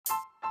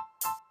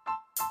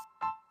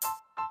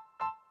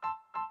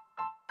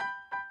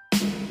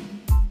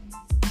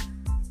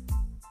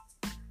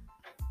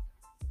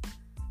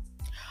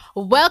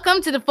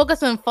Welcome to the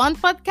Focus on Fun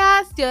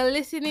podcast. You're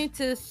listening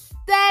to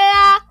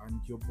Stella. And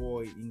your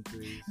boy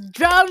Increase.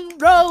 Drum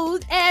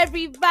rolls,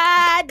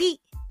 everybody.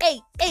 Hey.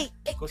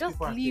 Because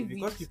Just leave it.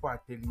 because people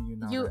are telling you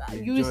now.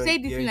 You say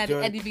this thing at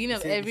the beginning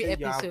of every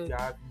episode.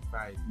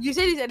 You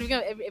say this at the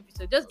beginning of every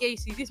episode. Just get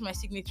used to it. This is my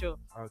signature.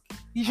 Okay.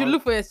 You should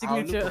look for your I'll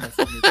look signature.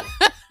 for my signature.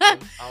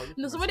 I'll look for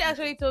No, my somebody signature.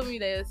 actually told me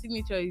that your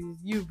signature is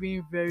you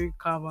being very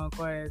calm and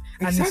quiet.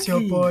 Exactly. And it's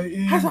your boy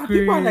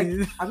People are like,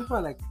 Increase.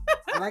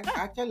 I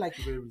actually like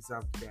a very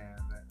reserved guy.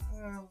 I'm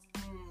like,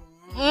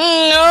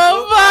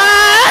 No,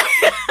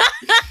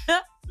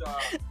 So,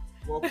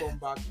 welcome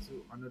back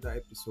to another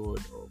episode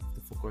of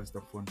the Focus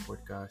on Fun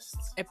podcast.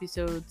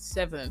 Episode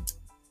 7.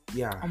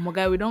 Yeah. Oh my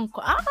God, we don't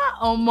call.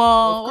 We've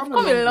We've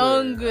come a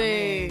long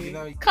way. I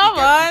mean, you Come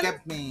on. You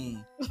get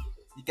me.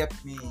 You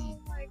get me. Oh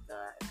my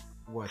God.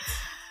 What?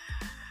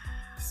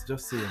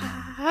 Just say your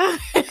mind.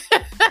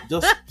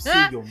 Just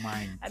say your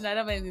mind. And I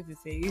don't have anything to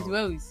say. It's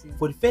well we see.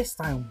 For the first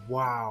time,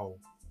 wow.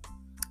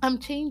 I'm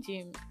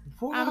changing.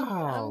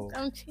 Wow.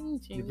 I'm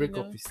changing. The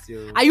breakup is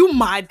still. Are you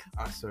mad?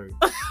 Sorry.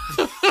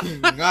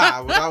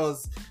 that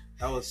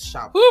was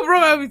sharp. Who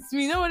broke up with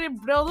me? Nobody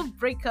don't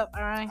break up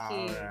around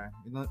here.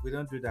 Alright. We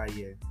don't do that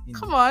here.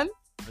 Come on.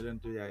 We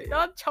don't do that here.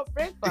 Don't chop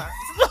breakfast.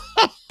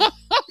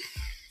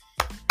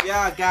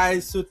 Yeah,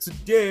 guys. So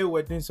today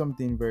we're doing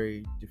something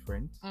very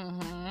different.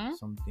 Mm-hmm.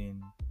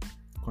 Something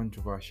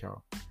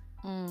controversial.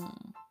 Mm.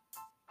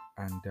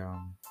 And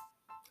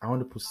I want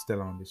to put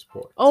Stella on the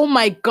spot. Oh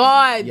my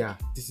God. Yeah,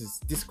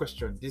 this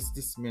question,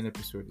 this main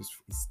episode is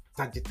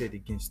targeted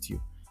against you.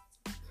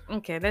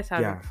 Okay, let's have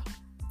Yeah. it.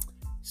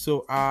 So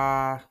we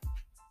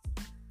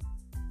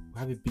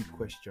have a big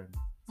question.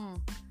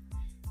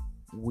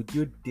 Would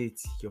you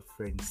date your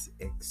friend's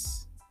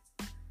ex?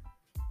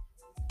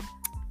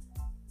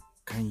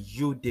 Can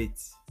you date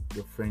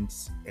your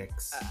friend's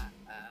ex?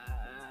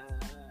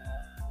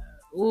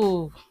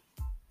 Ooh.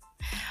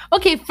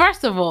 Okay,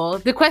 first of all,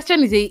 the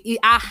question is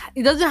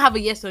it doesn't have a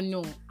yes or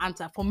no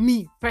answer for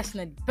me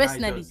personally.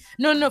 does.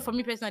 No, for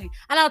me personally.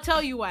 And I'll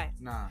tell you why.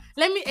 Nah.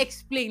 Let me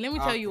explain. Let me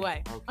tell you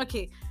Okay, why. okay.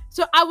 Okay.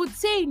 So I would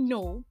say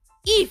no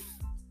if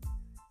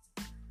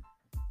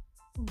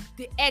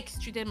the ex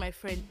treated my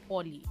friend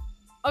poorly.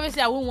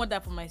 Obviously, I wouldn't want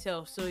that for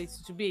myself, so it's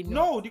to be a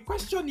no. No, the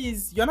question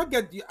is you're not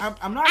getting.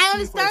 I'm not. I asking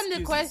you for understand the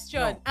excuses.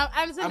 question. No,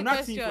 I understand I'm the not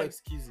asking you for question.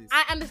 excuses.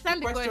 I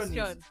understand the question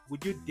question. is,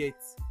 would you date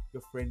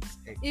your friend's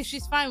ex? If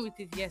she's fine with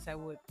it, yes, I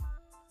would.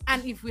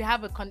 And if we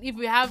have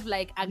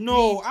like agreed...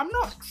 No, I'm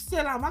not.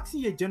 Stella, I'm asking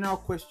you a general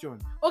question.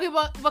 Okay,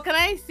 but can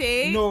I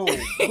say? No,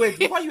 wait.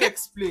 Before you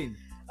explain.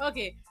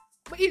 Okay,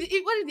 but what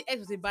if the ex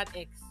was a bad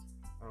ex?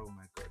 Oh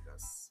my God,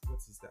 what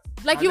is that?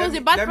 Like he was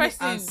a bad person.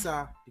 Let me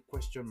answer the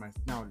question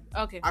now.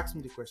 Okay. Ask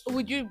me the question.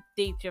 Would you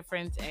date your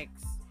friend's ex?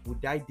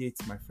 Would I date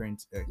my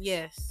friend's ex?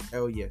 Yes.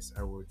 Oh yes,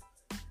 I would.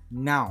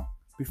 Now,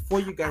 before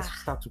you guys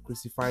start to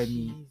crucify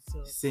me,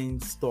 Jesus. saying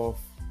stuff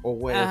or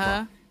whatever.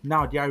 Uh-huh.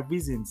 Now there are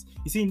reasons.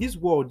 You see, in this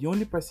world,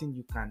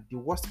 the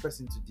worst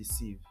person to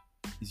deceive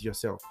is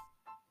yourself.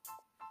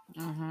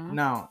 Mm-hmm.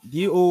 Now,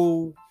 the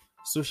whole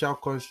social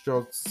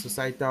construct,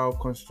 societal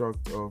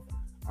construct of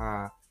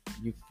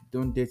you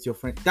don't date your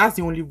friend. That's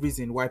the only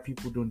reason why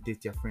people don't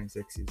date their friends'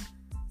 exes.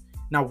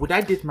 Now, would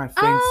I date my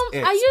friend's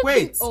ex? Are you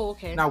Wait. Oh,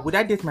 okay. Now, would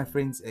I date my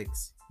friend's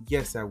ex?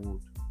 Yes, I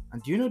would.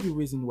 And do you know the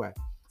reason why?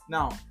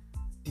 Now,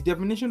 the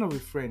definition of a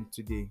friend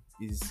today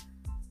is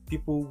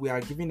we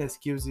are giving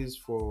excuses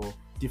for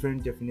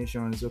different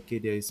definitions. Okay,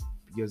 there's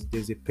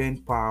a pen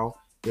pal,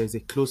 there's a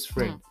close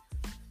friend.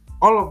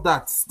 All of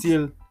that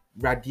still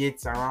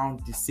radiates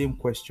around the same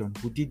question.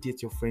 Would you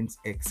date your friend's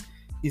ex?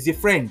 Is a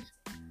friend.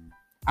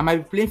 I might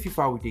be playing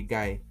FIFA with a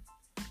guy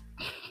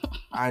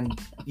and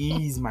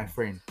he is my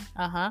friend.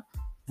 Uh-huh.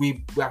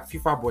 We are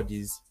FIFA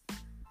buddies.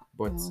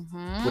 But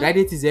Mm-hmm. would I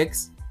date his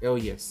ex? Hell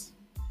yes.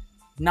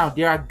 Now,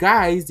 there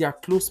are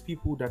close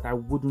people that I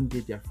wouldn't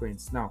date their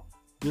friends. Now,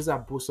 those are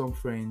bosom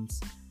friends.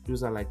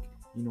 Those are like,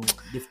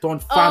 they've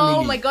turned family.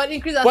 Oh my God,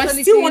 Increase has But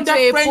turned still it under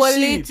into a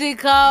friendship.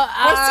 political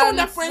But still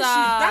under answer. friendship.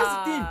 That's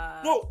the thing.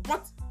 No,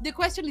 but The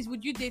question is,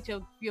 would you date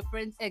your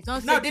friend's ex?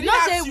 Don't no, say, they did not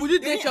didn't say, ask you- would you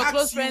they date didn't your ask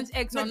close you- friend's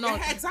ex no, or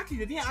not? Exactly.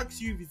 They didn't ask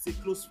you if it's a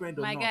close friend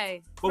or My not.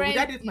 guy. But would I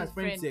friend date my is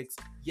friend's friend. ex?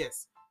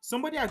 Yes.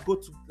 Somebody I go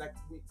to, like,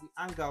 we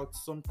hang out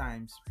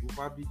sometimes. We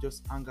probably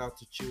just hang out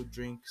to chill,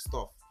 drink,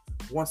 stuff.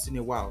 Once in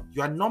a while.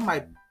 You are not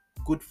my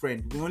good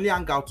friend. We only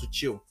hang out to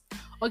chill.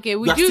 Okay,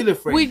 are still a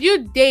friend. would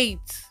you date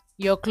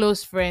your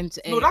close friend's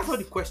ex? No, that's not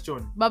the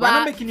question. But We're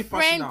not making it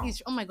friend personal.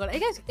 is, oh my God, I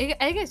guess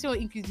you know,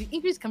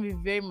 Increase can be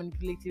very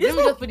manipulative. It's Let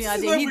me not- just put it out this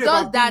is there. not He really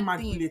does about being that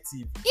thing.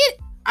 manipulative.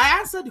 I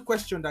answered the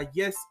question that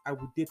yes, I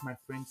would date my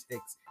friend's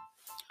ex.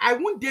 I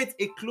won't date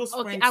a close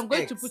Okay, friend's I'm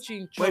going ex. to put you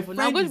in But a trouble.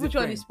 Now, I'm friend going is to a put you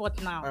on the friend.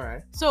 spot now. All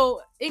right.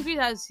 So Increase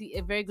has a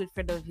very good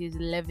friend of his,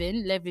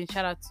 Levin. Levin,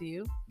 shout out to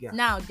you. Yeah.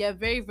 Now they're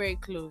very, very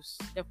close.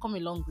 They've come a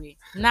long way.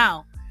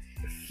 Now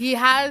he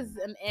has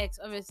an ex.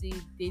 Obviously,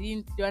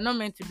 they were not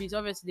meant to be. So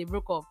obviously, they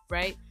broke up,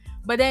 right?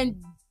 But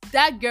then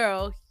that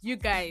girl, you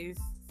guys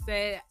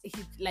said,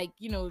 like,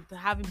 to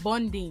have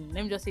bonding.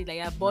 Let me just say,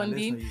 like, a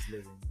bonding. Nah, let's not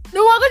use Levin.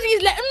 No, we're going to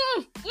use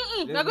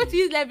we're Let's going to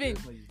use Levin.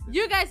 let's not use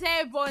You guys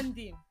are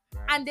bonding.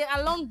 Right. And then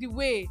along the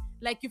way,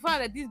 like you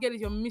find that this girl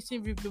is your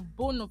missing rib, the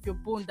bone of your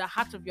bone, the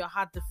heart of your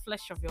heart, the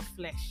flesh of your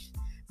flesh.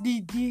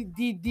 The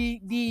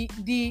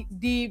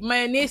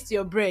mayonnaise to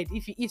your bread,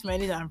 if you eat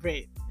mayonnaise and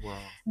bread. Wow.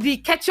 The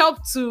ketchup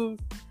to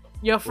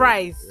your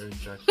fries.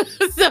 Exactly.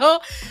 So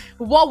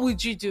what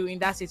would you do in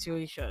that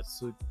situation?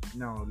 So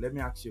now let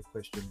me ask you a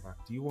question back.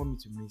 Do you want me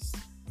to miss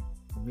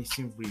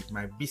missing rib,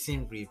 my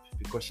missing rib,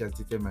 because she has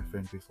dated my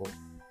friend before?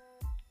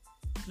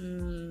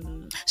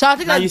 So I'll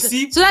take Now that. you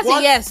see, so that's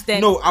what? a yes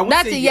then. No, I won't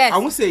that's say a yes. I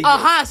won't say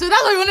yes. So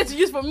that's what you wanted to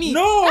use for me.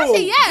 No, that's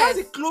a yes. That's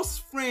a close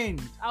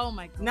friend. Oh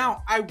my god.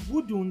 Now I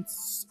wouldn't,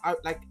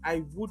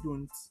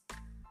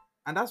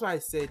 and that's why I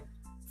said,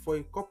 for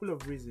a couple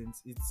of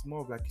reasons, it's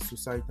more of like a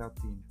societal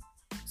thing.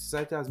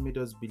 Society has made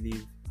us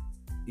believe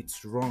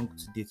it's wrong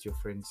to date your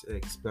friend's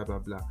ex, blah blah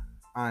blah.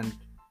 And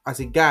as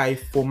a guy,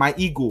 for my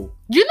ego,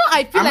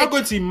 I feel I'm like not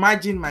going to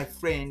imagine my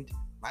friend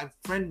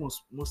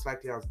most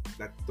likely has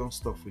like done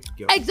stuff with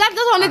girls. exactly that's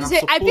what I wanted And to say.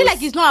 I'm I feel like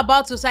supposed- it's not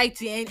about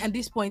society at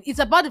this point. It's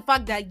about the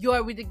fact that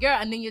you're with the girl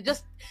and then you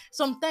just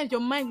sometimes your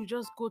mind will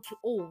just go to,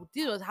 oh,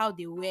 this was how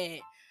they were.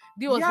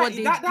 This was what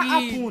they that did.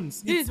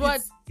 happens. This is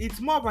what It's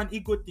more of an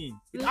ego thing.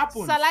 It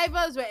happens.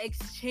 salivas were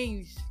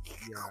exchanged.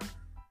 Yeah.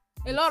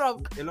 A lot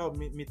of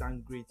meet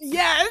and greet.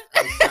 yes.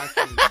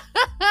 Exactly.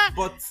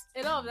 But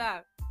A lot of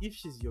that. if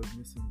she's your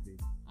missing babe,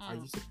 are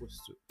you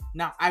supposed to?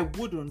 Now I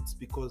wouldn't,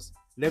 because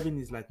Levin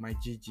is like my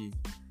GG.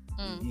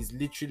 He's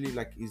literally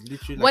like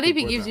What like if a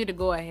he gives brother. you the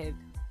go ahead?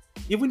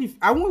 Even if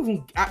I won't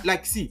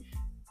even see,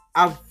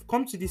 I've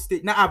come to this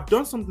stage now. I've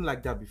done something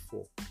like that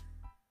before,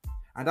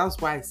 and that's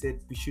why I said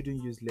we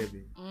shouldn't use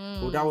Levin.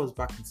 But that was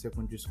back in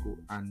secondary school,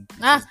 and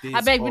I these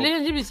beg, days of-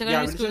 relationship in secondary school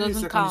relationship in doesn't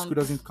secondary count. school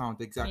doesn't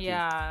count, exactly.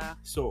 Yeah.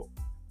 So,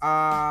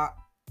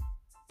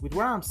 with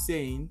what I'm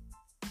saying,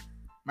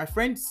 my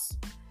friends,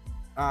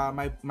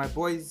 my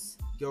boy's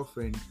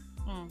girlfriend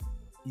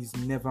is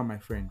never my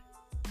friend.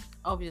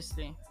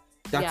 Obviously.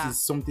 That Yeah. is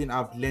something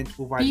I've learned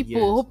over People,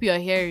 years. hope you're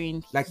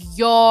hearing. Like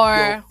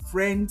your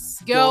friend's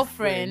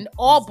girlfriend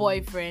or is-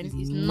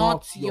 boyfriend is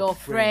not your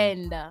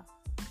friend.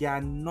 They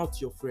are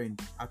not your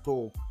friend at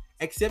all.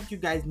 Except you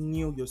guys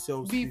knew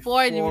yourselves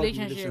Before the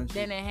relationship.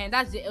 Then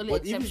that's the only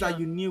But if it's that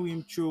you exception. knew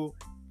him through,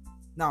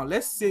 now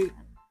let's say,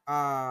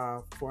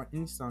 for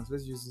instance,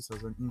 let's use this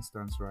as an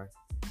instance, right?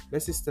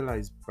 Let's say Stella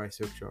is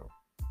bisexual,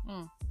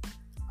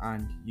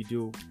 and you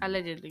do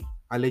Allegedly.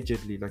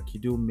 like you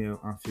do male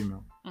and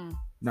female. Mm.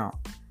 Now,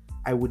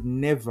 I would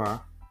never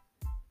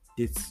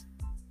date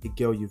a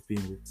girl you've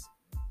been with.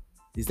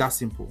 It's that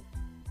simple.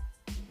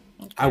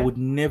 Okay. I would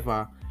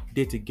never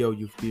date a girl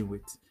you've been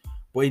with.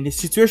 But in a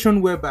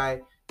situation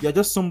whereby you're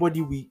just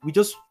somebody we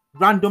just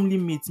randomly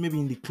meet, maybe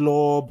in the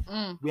club,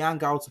 we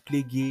hang out to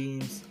play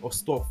games or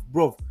stuff,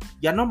 bro,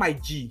 you're not my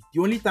G.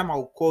 The only time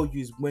I'll call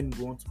you is when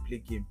we want to play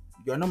game.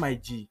 You're not my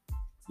G.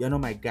 You're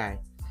not my guy.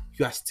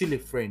 You are still a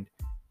friend.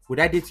 Would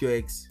I date your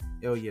ex?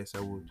 Hell yes,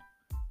 I would.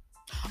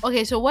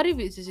 Okay, so what if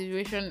it's a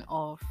situation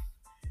of,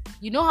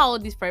 you know how all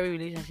these private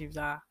relationships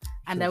are,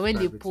 and Sure, that when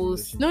they private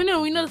post,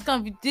 relationship, we know this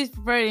kind of this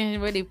private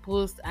relationship where they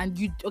post, and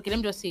you, okay, let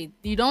me just say it,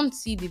 you don't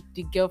see the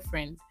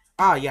girlfriend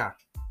Yeah.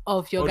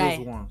 of your All guy,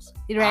 those ones.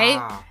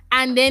 right?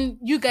 And then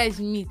you guys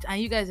meet,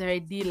 and you guys are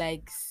already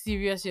like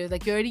serious,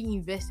 like you're already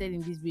invested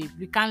in this babe.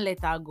 You can't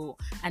let her go.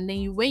 And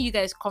then when you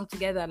guys come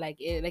together like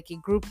a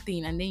group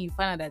thing, and then you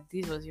find out that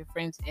this was your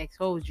friend's ex,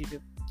 what would you do?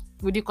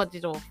 Would you cut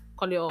it off?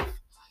 Call it off?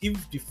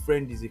 If the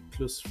friend is a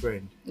close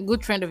friend,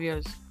 Good friend of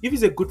yours. if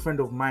he's a good friend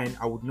of mine,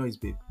 I would know his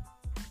babe.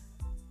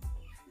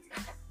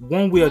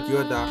 One way or the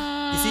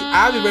other. You see,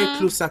 I have a very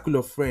close circle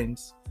of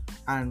friends,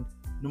 and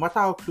no matter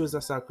how close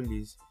that circle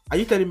is, are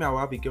you telling me I will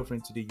have a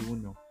girlfriend today? You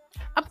won't know.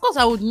 Of course,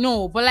 I would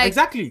know, but like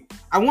Exactly.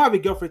 I won't have a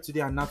girlfriend today,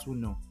 and Nat won't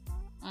know.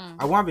 Mm.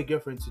 I won't have a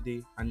girlfriend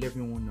today, and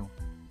Levin won't know.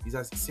 It's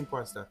as simple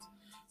as that.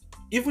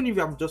 Even if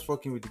I'm just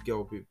fucking with the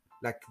girl, babe,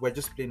 like we're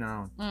just playing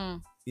around,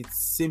 it's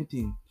same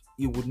thing.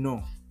 He would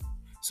know.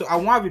 So I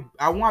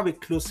won't have a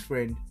close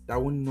friend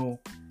that won't know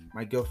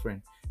my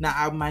girlfriend. Now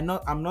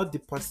I'm not the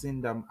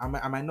person that I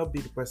might not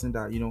be the person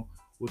that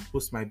would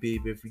post my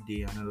babe every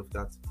day and all of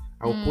that.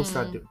 I will post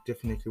that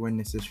definitely when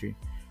necessary,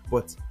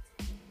 but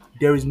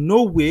there is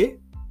no way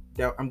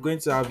that I'm going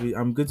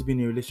to be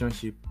in a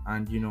relationship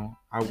and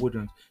I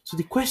wouldn't. So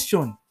the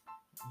question,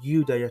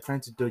 you that you're trying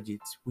to dodge it,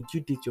 would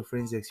you date your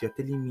friend's ex? You're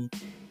telling me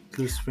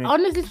close friend.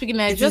 Honestly speaking,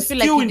 I It just is feel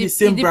like still in the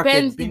same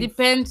bracket,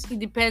 it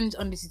depends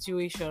on the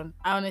situation.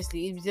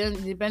 Honestly, it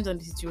depends on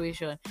the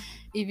situation.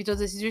 If it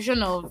was a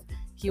situation of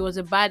he was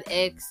a bad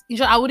ex,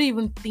 I wouldn't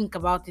even think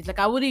about it. Like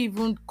I wouldn't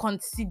even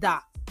consider.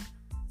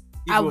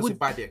 If it was a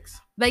bad ex,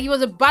 like he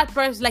was a bad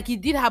person, like he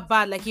did her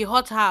bad, like he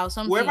hurt her or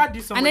something. Whoever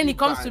did somebody and then he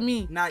comes bad, to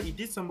me. Nah, he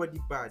did somebody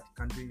bad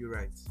can do you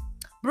right.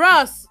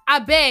 Bros, I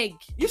beg.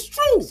 It's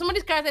true.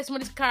 Somebody's character is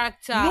somebody's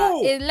character.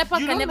 No, A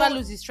leopard you can don't never know.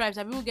 lose his stripes.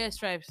 Have people get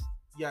stripes?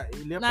 Yeah, a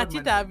leopard Nah, man-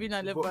 cheetah have been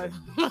a but- leopard.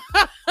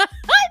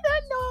 I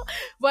don't know.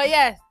 But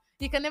yes,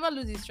 He can never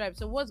lose his tribe.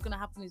 So what's gonna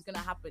happen is gonna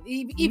happen.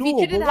 If he No,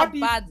 treated but her what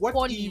if bad, what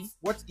poorly.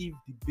 if the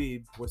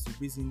babe was the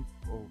reason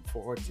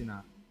for hurting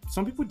her?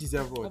 Some people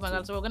deserve Oh hurt my god!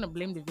 too. So we're gonna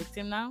blame the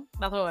victim now?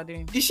 That's what we're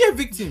doing. Is she a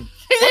victim?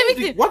 She's a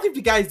victim. What if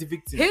the guy is the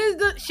victim?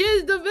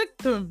 She's the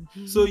victim.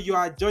 So you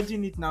are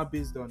judging it now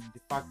based on the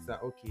fact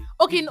that Okay,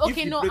 if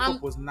the no,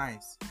 breakup was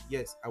nice,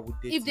 yes, I would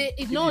date him.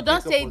 if the no,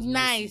 don't breakup say it was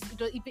nice.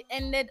 messy, If it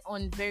ended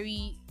on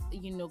very,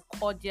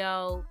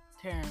 cordial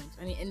terms,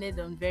 and it ended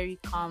on very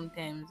calm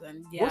terms,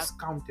 and yeah, what's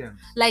calm terms?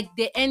 like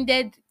they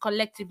ended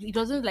collectively. It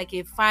wasn't like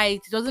a fight.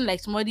 It wasn't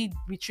like somebody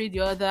betrayed the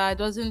other. It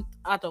wasn't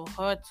out of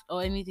hurt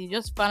or anything. You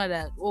just found out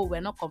that, oh,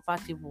 we're not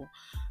compatible.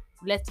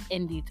 Let's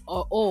end it.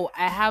 Or, oh,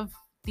 I have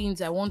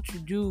things I want to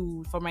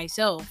do for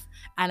myself,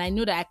 and I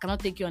know that I cannot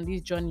take you on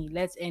this journey.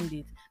 Let's end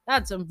it.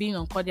 That's being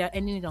on cordial,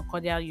 ending it on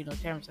cordial,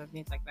 terms and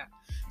things like that.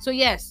 So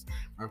yes,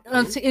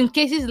 Okay. in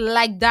cases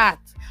like that.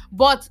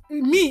 But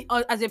me,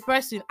 as a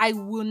person, I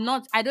will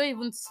not. I don't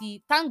even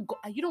see. Thank God.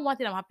 You know one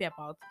thing I'm happy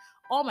about?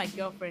 All my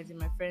girlfriends in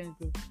my friends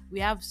group, we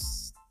have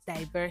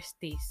diverse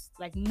tastes.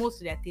 Like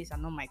most of their tastes are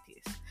not my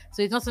taste.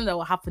 So it's not something that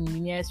will happen in the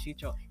nearest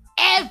future.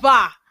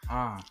 Ever.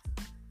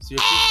 So your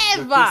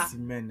taste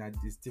in men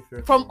is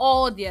different from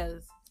all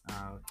theirs.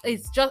 Okay.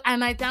 It's just,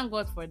 and I thank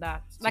God for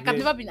that. So Like I've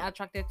never been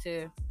attracted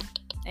to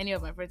any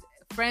of my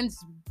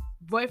friends,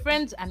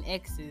 boyfriends and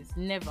exes.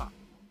 Never.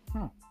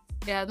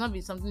 There has not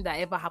been something that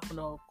ever happened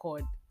or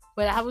occurred.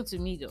 But it happened to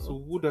me though.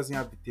 So who doesn't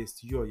have the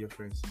taste? You or your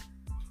friends?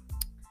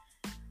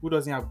 Who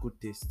doesn't have good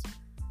taste?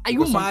 Are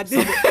you mad?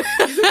 Somebody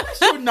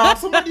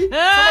obviously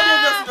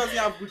doesn't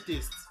have good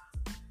taste.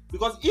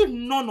 Because if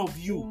none of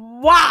you,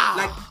 wow,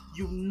 like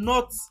you've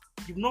not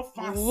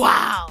fancied,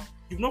 wow,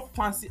 you've not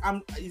fancied.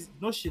 It's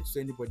no shit to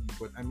anybody,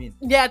 but I mean,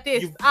 yeah,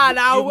 taste.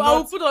 I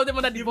will put all of them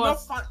under the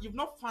bus. You've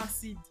not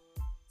fancied.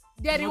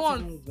 They're the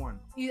ones. One.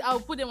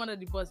 I'll put them under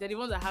the bus. They're the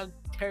ones that have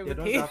terrible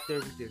taste. They don't have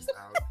terrible taste.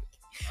 Okay.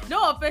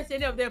 No offense to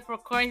any of them for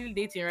currently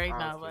dating right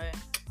now, but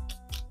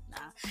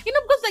nah.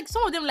 Because like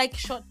some of them like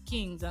short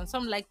kings, and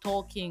some like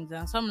tall kings,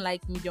 and some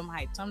like medium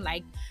height, some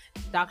like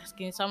dark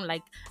skin, some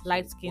like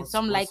light skin,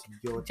 some like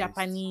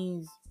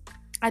Japanese.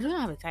 I don't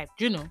have a type.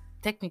 Do you know?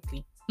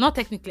 Technically. Not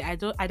technically, I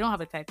don't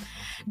have a type.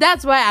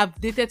 That's why I've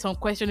dated some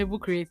questionable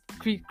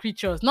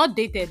creatures. Not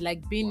dated,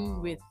 like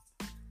been with.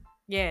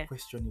 Yeah.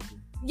 Questionable.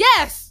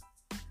 Yes.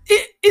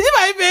 Is it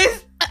my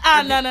face?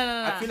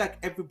 No. I feel like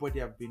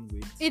everybody I've been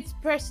with. It's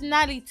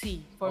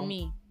personality for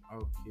me.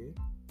 Okay.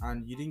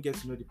 And you didn't get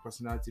to know the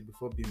personality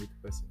before being with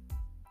the person.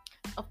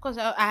 Of course,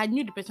 I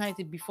knew the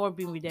personality before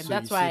being with them. So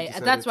that's why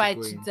I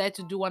decided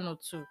to do one or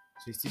two. So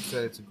you still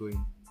decided to go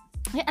in.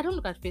 Yeah, I don't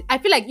look at face. I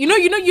feel like you know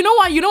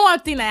one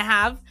thing I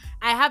have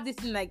this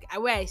thing like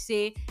where I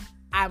say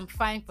I'm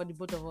fine for the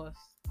both of us.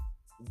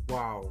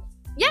 Wow.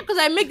 Yeah, because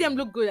I make them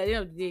look good at the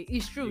end of the day.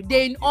 It's true.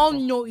 They all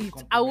know it.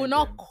 I will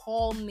not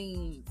call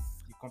names.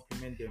 You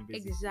compliment them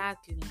basically.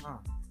 Exactly.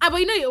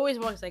 But it always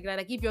works like that.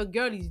 Like if your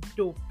girl is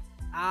dope,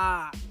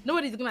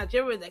 nobody's gonna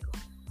tell you like, oh,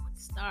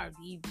 star of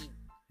the evening.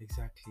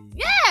 Exactly.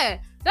 Yeah,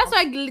 that's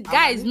why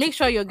guys make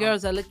sure your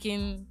girls are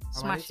looking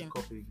smashing.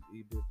 That is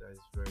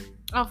very.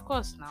 Of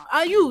course, now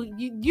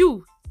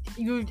you.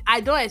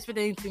 I don't expect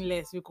anything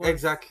less because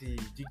exactly.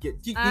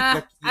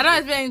 I don't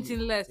expect anything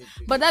less,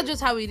 but that's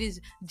just how it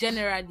is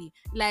generally.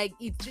 Like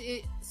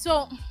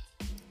so.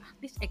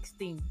 This X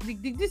thing,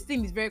 this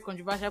thing is very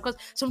controversial because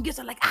some girls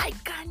are like, I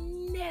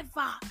can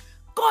never.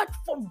 God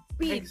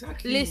forbid.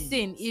 Exactly.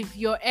 Listen, if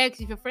your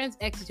friend's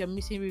ex is your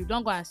missing rib,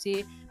 don't go and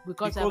say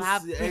because I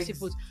have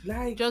principles.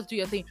 Like, just do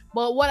your thing.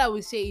 But what I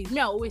would say is,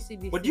 I always say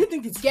this. But do you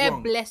think it's get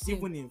wrong,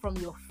 blessing from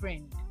your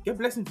friend? Get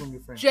blessing from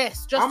your friend.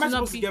 Just how am I to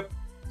supposed to get?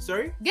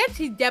 Sorry.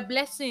 Get their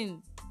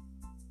blessing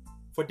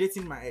for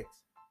dating my ex.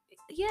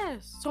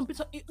 Yes, some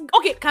people.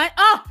 Okay,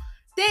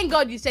 thank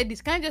God you said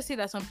this. Can I just say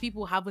that some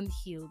people haven't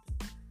healed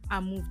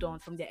and moved on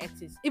from their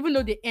exes, even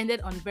though they ended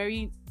on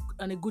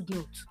a good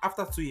note.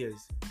 After 2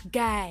 years.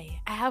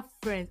 Guy, I have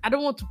friends. I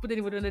don't want to put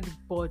anybody under the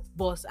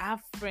boss. I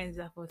have friends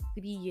that for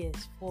 3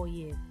 years, 4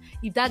 years.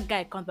 If that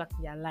guy comes back to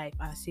their life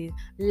and says,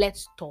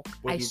 let's talk,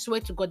 I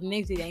swear to God, the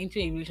next day they're into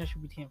a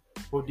relationship with him.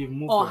 But they've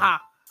moved or on. her.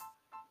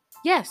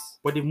 Yes.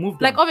 But they've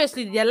moved like on.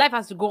 Obviously their life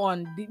has to go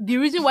on. The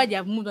reason why they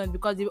have moved on is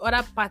because the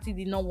other party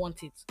did not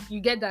want it.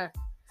 You get that?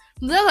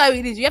 That's how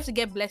it is. You have to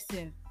get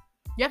blessing.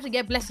 You have to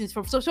get blessings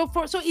from so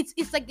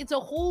it's like it's a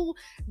whole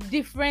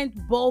different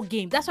ball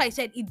game. That's why I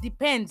said it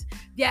depends.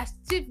 There are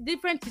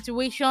different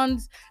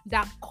situations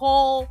that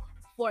call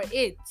for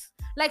it.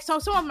 Like some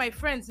of my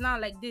friends now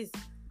like this.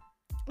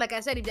 Like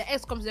I said, if the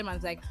ex comes to them and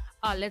is like,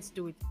 let's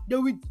do it,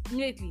 do it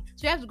immediately.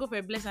 So you have to go for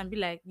a blessing and be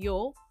like,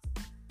 yo,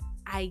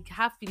 I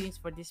have feelings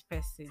for this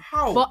person.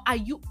 How? But are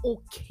you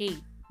okay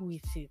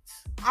with it?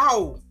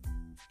 How?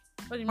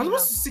 What do you I'm mean?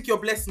 supposed to seek your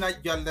blessing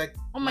that you're like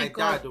my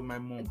dad or my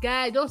mom.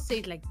 Guy, don't say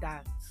it like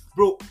that.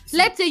 Bro,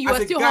 let's say you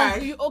are still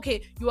hungry.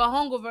 You are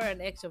hungover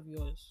an ex of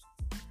yours.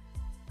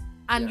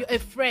 And you're a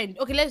friend.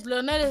 Okay, let's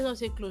not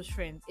say close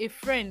friend. A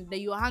friend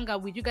that you hang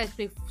out with, you guys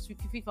play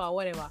FIFA or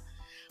whatever.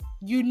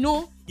 You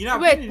know. I've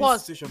been Wait, in this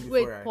pause. situation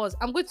Wait, before, right? pause.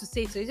 I'm going to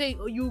say so.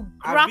 You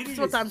I've grasp been in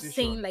what this I'm situation.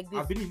 saying like this.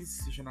 I've been in this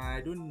situation and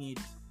I don't need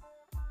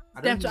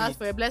Them to ask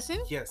for a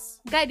blessing? Yes.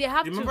 Guy, they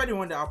have Remember to. the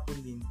one that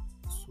happened in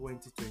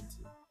 2020?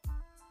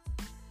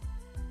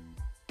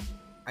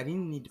 I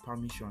didn't need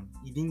permission.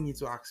 He didn't need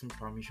to ask me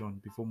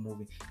permission before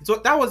moving. So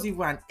that was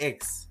even an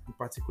ex in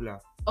particular.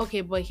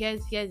 Okay, but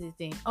here's the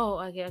thing. Oh,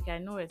 okay. I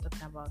know what you're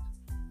talking about.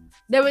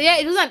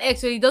 It was an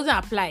ex, so it doesn't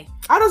apply.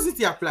 How does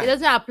it apply? It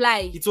doesn't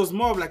apply. It was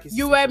more of like a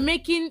You were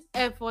making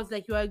efforts,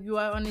 like you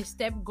are on a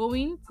step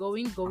going. Uh-huh.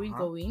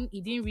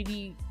 It didn't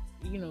really,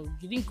 you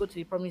didn't go to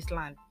the promised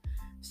land.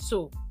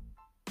 So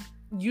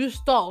you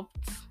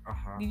stopped.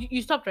 Uh-huh.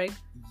 You stopped, right?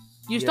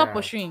 You stopped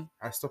pursuing.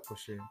 I stopped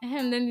pursuing.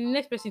 And then the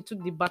next person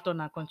took the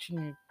baton and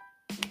continued.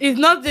 It's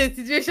not a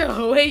situation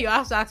where you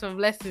have to ask for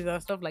blessings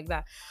and stuff like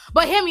that.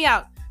 But hear me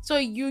out. So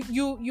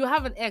you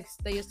have an ex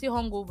that you're still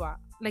hungover.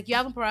 Like you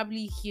haven't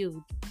probably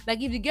healed.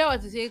 Like if the girl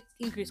was to say,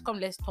 Increase, come,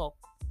 let's talk.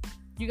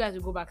 You guys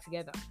will go back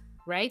together,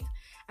 right?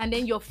 And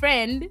then your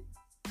friend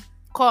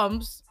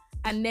comes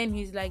and then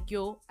he's like,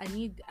 yo, I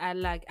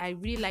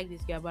really like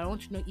this girl, but I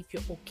want to know if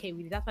you're okay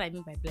with it. That's what I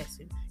mean by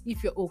blessing.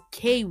 If you're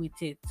okay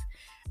with it.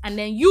 And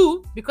then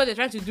you, because you're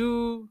trying to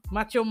do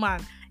macho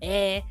man,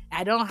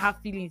 I don't have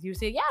feelings. You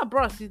say, yeah,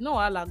 bros, it's no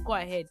Allah, go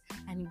ahead.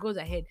 And he goes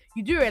ahead.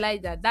 You do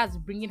realize that that's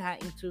bringing her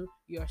into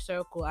your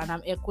circle. And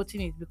I'm air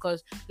quoting it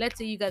because let's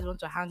say you guys want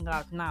to hang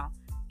out now.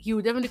 He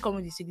will definitely come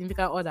with a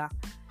significant order.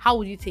 How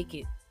would you take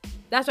it?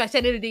 That's why I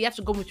said the other day, you have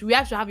to go with you. We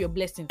have to have your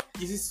blessing.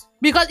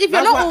 Because if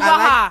you're not over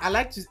her, I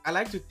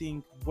like to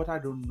think what I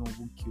don't know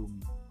will kill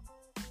me.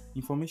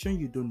 Information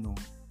you don't know.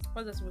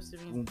 What's that supposed to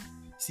mean?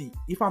 See,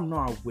 if I'm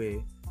not aware,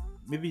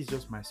 maybe it's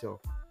just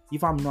myself.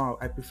 If I'm not,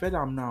 I prefer that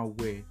I'm not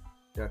aware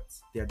that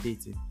they are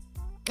dating.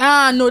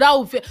 No, that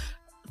would feel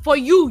for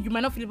you. You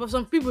might not feel it, but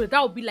some people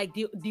that would be like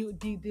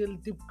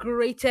the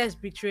greatest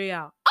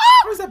betrayal.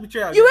 What is that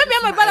betrayal? You went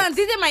behind my back and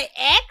dated my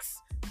ex.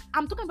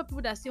 I'm talking about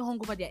people that still hung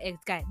over their ex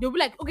guy. They'll be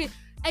like, okay,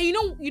 and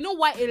you know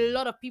why a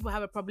lot of people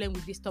have a problem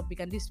with this topic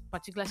and this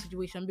particular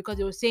situation, because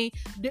they were saying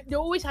they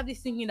always have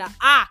this thinking that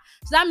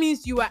so that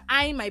means you were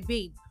eyeing my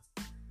babe.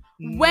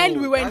 When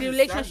we were in the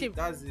relationship,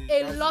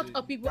 a lot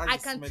of people, I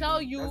can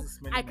tell you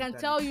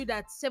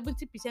that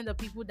 70% of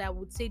people that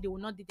would say they will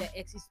not date their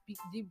ex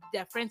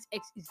their friend's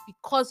ex is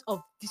because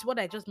of this, what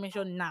I just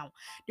mentioned now.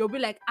 They'll be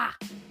like,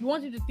 you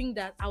want you to think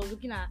that I was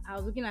looking at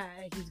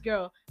his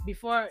girl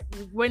before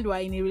when they were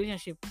in a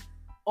relationship,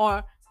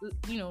 or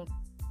the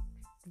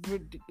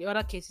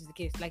other case is the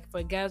case, like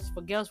for girls,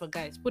 for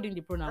guys, put in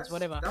the pronouns,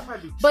 whatever. That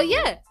might be true. But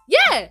yeah.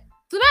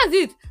 So that's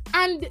it.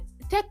 And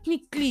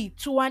technically,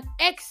 to an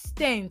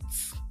extent,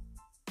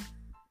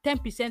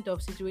 10%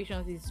 of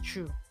situations is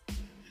true.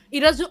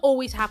 It doesn't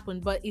always happen,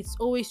 but it's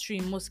always true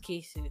in most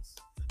cases.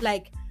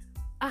 Like,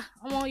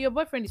 your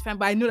boyfriend is fine,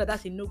 but I know that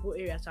that's a no-go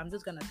area, so I'm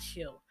just gonna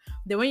chill.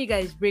 Then when you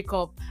guys break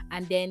up,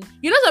 and then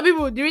some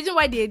people, the reason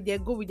why they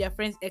go with their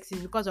friend's ex is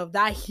because of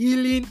that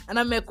healing. And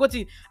I'm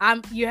quoting,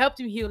 you helped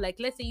him heal. Like,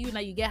 let's say you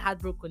get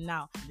heartbroken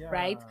now,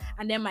 right?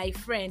 And then my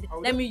friend,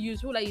 let me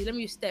use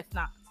Steph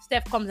now.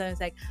 Steph comes and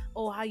it's like,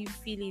 oh, how you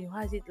feeling?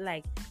 How's it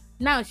like?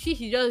 Now she's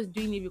just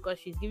doing it because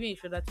she's giving a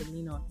shoulder to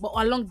lean on. But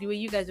along the way,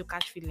 you guys will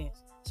catch feelings.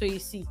 So you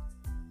see.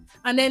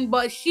 And then,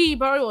 but she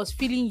probably was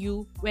feeling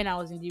you when I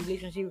was in the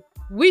relationship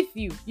with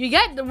you. You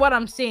get what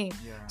I'm saying?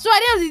 Yeah. So at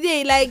the end of the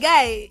day, like,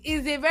 guy,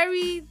 it's a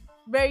very,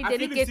 very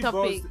delicate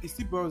topic. It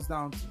still boils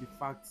down to the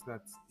fact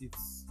that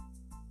it's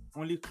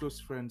only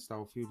close friends that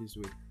will feel this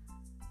way.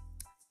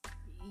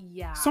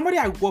 Yeah. Somebody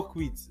I work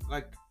with,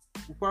 like,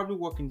 we probably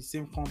work in the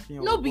same company.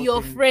 No, be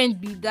your friend,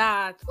 be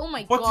that. Oh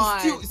my god. But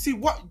still, see,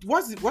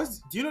 what's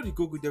do you know the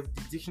Google the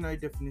dictionary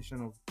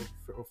definition of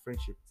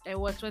friendship?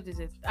 What is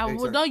it? I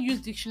would not use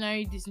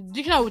dictionary. This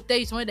dictionary will tell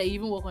you someone that you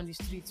even walk on the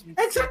streets with.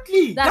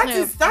 Exactly.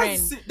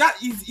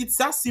 It's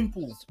that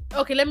simple.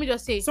 Okay, let me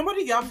just say.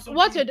 Somebody you have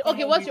what's your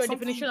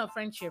definition of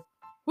friendship?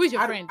 Who is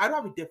your friend? I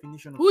don't have a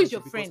definition of who is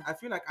your friend? I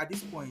feel like at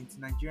this point,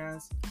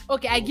 Nigerians.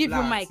 Okay, I give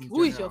you Mike.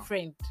 Who is your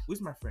friend?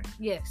 Who's my friend?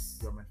 Yes.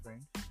 You're my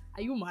friend.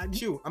 Are you mad?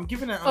 Chill. I'm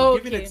giving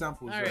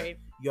examples. All right.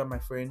 You are my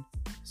friend.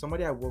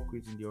 Somebody I work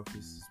with in the office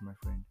is my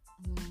friend.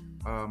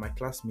 My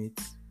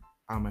classmates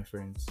are my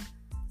friends.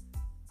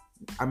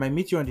 I might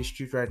meet you on the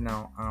street right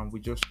now and we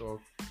just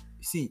talk.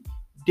 See,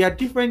 there are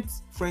different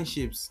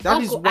friendships.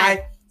 That is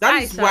why.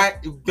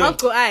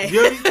 Uncle I.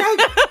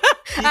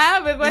 I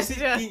have a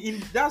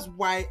question. That's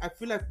why I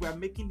feel like we are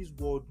making this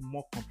world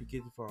more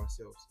complicated for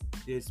ourselves.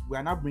 We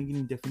are now bringing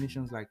in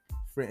definitions like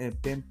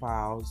pen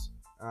pals,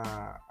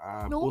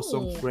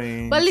 bosom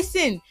friends. But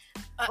listen,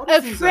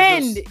 a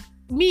friend,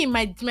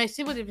 my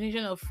simple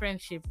definition of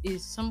friendship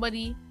is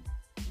somebody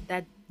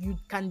that you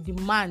can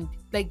demand,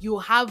 like you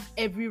have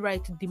every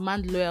right to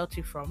demand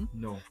loyalty from.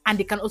 No. And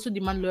they can also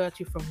demand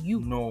loyalty from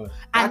you. No.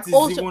 And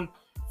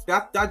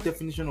that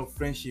definition of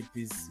friendship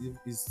is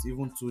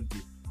even too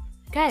deep.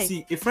 Okay.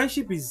 See, a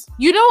friendship is...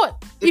 You know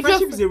what? A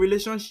friendship is a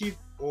relationship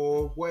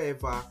or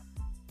whatever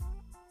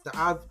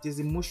there's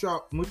a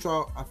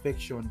mutual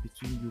affection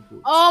between you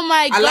both. Oh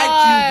my I god.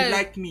 like you, you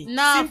like me.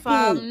 Nah, Simple.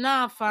 fam.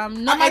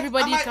 Not Am I-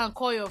 everybody am I- can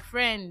call your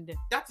friend.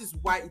 That is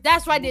why.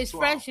 That's why there's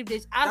friendship,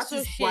 there's That is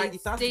why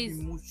associates. it has to be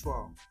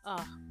mutual.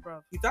 Oh,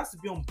 bro. It has to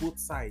be on both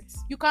sides.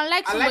 You can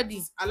like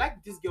somebody. I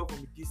like this girl from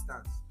a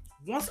distance.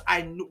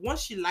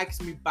 Once she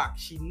likes me back,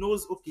 she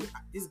knows, okay,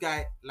 this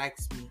guy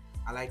likes me.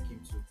 I like him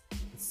too.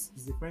 It's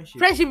a friendship.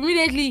 Friendship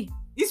immediately.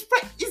 It's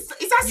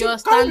as Your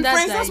if calling standards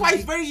friends. That's are why in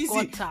it's very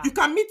easy. gutter. You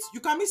can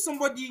meet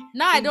somebody.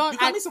 Now You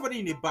can meet somebody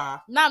in a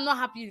bar. Now I'm not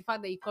happy with the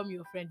fact that you call me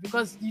your friend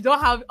because you don't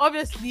have,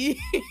 obviously.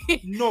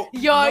 No,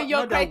 your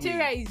not that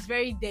criteria way. is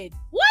very dead.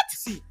 What?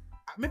 See,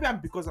 maybe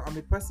because I'm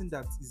a person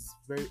that is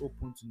very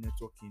open to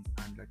networking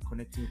and like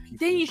connecting with people.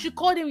 Then you should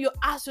call them your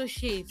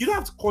associates. You don't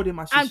have to call them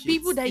associates. And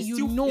people that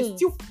you know.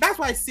 That's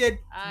why I said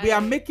we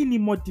are Aye. making it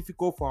more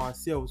difficult for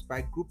ourselves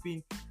by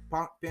grouping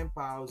pen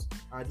pals.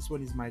 This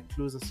one is my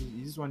close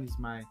associate. This one is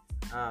my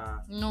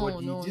buddy.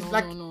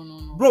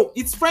 No. Bro,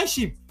 it's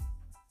friendship.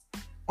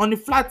 On the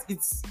flat,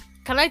 it's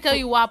Can I tell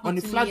you what on happened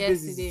the to flat me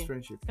basis, yesterday? it's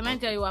friendship. Can I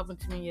tell you what happened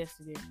to me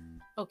yesterday?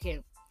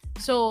 Okay.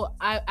 So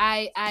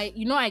I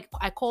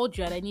called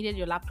you and I needed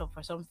your laptop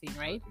for something,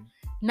 right? Okay.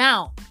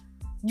 Now,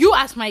 you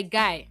as my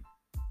guy,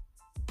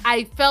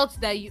 I felt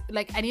that you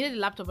like I needed a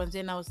laptop and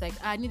then I was like,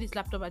 I need this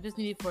laptop, I just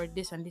need it for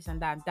this and this and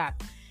that and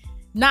that.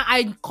 Now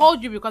I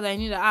called you because I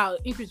knew that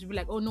increase would be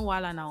like, oh no,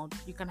 wala now,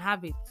 you can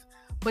have it.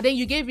 But then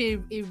you gave me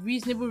a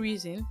reasonable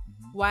reason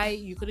why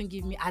you couldn't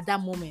give me at that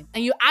moment.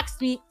 And you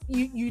asked me,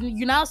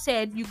 you now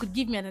said you could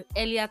give me at an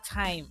earlier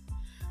time.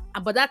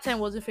 But that time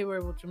wasn't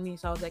favorable to me.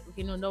 So I was like,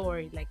 okay, no, don't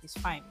worry, like it's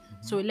fine.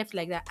 So we left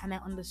like that and I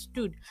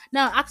understood.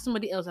 Now ask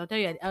somebody else. I'll tell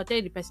you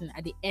the person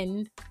at the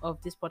end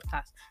of this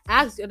podcast.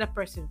 I asked the other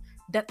person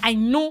that I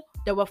know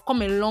that we've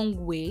come a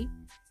long way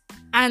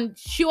and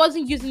she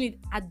wasn't using it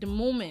at the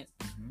moment.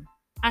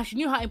 And she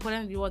knew how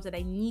important it was that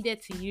I needed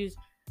to use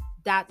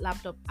that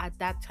laptop at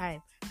that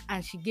time.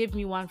 And she gave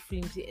me one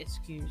flimsy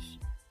excuse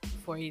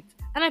for it.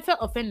 And I felt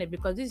offended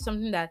because this is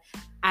something that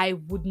I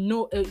would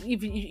know if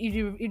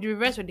the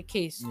reverse were the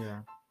case. Yeah.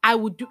 I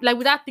would do like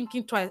without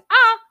thinking twice.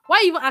 Why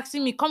are you even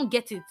asking me? Come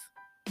get it.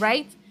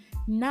 Right?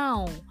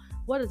 Now,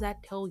 what does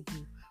that tell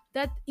you?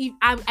 That if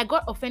I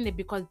got offended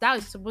because that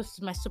is supposed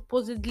to be my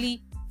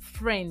supposedly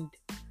friend.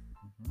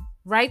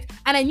 Right?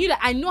 And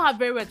I know her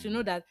very well to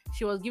know that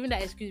she was giving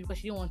that excuse because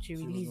she didn't want to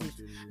release it.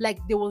 Like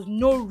there was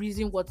no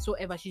reason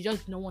whatsoever. She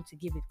just didn't want to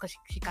give it because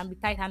she can be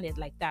tight-handed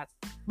like that.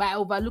 But I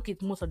overlook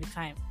it most of the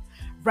time.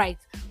 Right?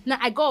 Now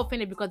I got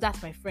offended because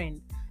that's my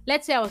friend.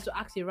 Let's say I was to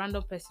ask a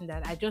random person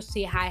that I just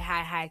say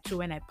hi to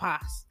when I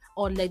pass.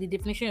 Or like the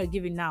definition you're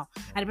giving now.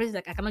 And the person's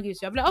like, I cannot give it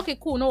to you. I'll be like, okay,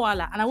 cool, no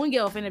wala. And I won't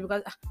get offended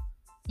because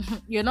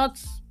you're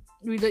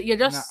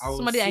just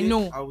somebody I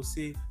know. I would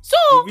say So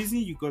the reason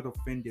you got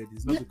offended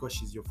is not because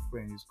she's your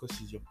friend, it's because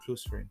she's your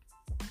close friend.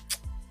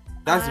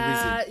 That's the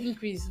reason.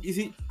 Increase. You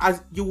see,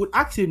 as you would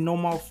ask a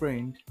normal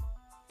friend,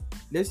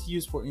 let's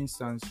use for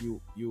instance,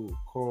 you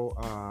call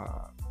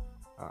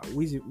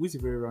who is a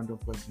very random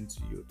person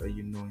to you that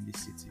you know in the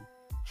city.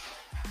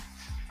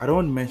 I don't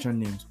want to mention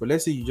names, but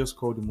let's say you just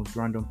call the most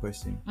random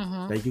person.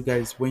 Like you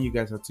guys, when you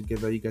guys are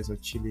together, you guys are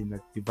chilling,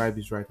 like the vibe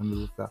is right and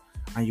all of that,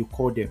 and you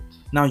call them.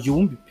 Now you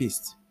won't be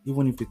pissed,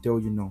 even if they tell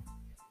you no.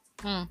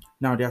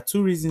 Now there are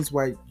two reasons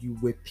why you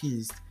were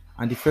pissed,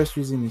 and the first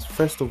reason is,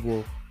 first of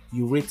all,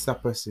 you rate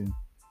that person.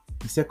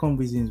 The second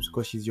reason is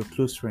because she's your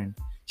close friend.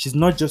 She's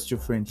not just your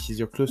friend, she's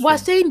your close We're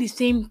friend. saying the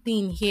same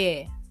thing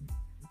here.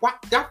 What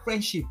that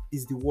friendship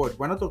is the word.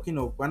 We're not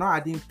we're not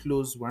adding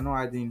close, we're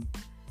not adding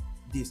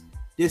this.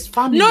 There's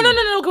family. No.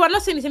 Okay, we're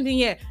not saying the same thing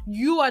here.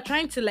 You are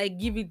trying to like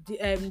give it.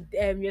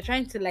 You're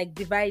trying to like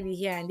divide it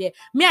here and there.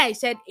 Me, I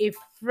said a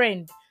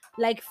friend,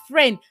 like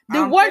friend.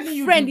 The word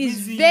friend is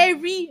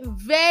very,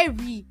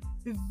 very,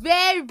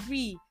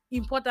 very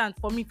important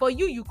for me. For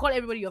you, you call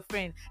everybody your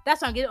friend.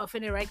 That's why I'm getting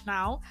offended right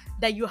now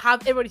that you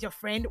have everybody your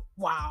friend.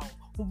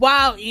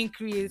 Wow,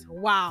 increase.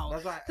 Wow.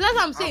 That's So that's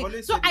what I'm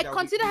saying. So I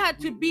consider her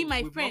to be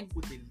my friend.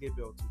 Put a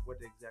label to what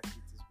exactly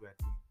it is we are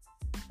doing.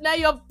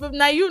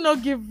 Now you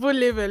not give full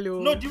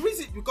level. No, the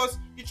reason, because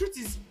the truth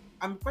is,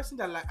 I'm a person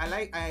that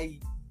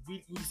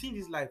you see in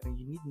this life and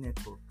you need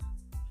network.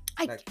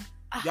 You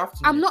have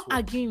to. I'm network. not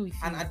arguing with you.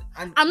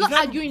 And I'm not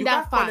arguing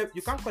that fact.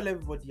 You can't call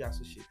everybody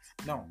associate.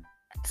 No.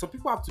 So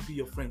people have to be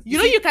your friend. You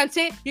can just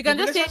say, you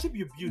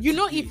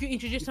build if you the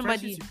introduce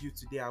somebody, friendships you build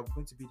today are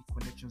going to be the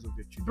connections of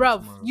your children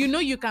bruv,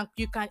 tomorrow.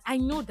 you can. I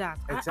know that.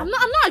 Exactly. I'm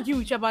not arguing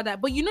with you about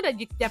that. But you know that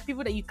there are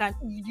people that you can.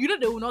 You know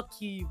they will not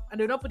kill you and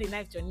they will not put a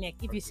knife to your neck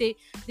if you say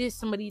this is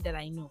somebody that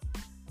I know.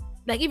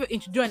 Like if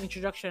you do an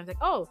introduction, it's like,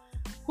 oh,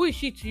 who is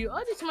she to you? Oh,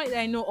 this is somebody that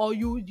I know. Or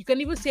you can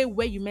even say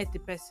where you met the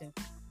person.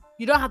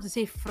 You don't have to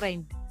say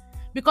friend,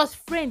 because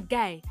friend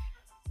guy.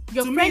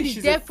 Your To friend me, is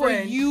she's there a for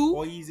friend you.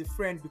 or he's a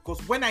friend because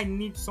when I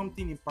need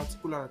something in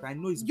particular that I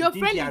know is Your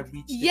within friend their is,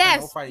 reach, they can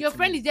yes, offer it your to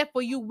friend me. is there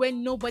for you when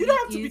You nobody don't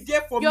have to be is.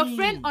 there for Your me.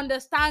 friend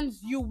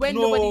understands you when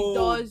nobody No,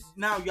 does.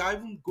 now you are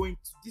even going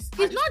to this. At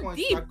It's this not point,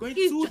 deep. you are going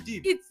It's too ju-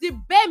 deep. It's the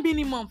bare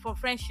minimum for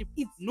friendship.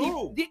 It's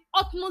No. the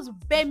utmost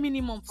bare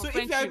minimum for So if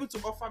friendship. you're able to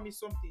offer me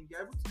something,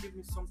 you're able to give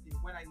me something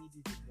when I need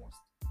it the most.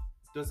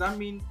 Does that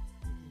mean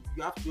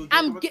you have to? You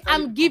I'm automatically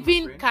become my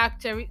giving friend?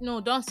 characteristics. No,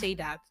 don't say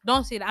that.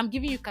 Don't say that. I'm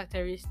giving you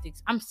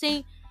characteristics. I'm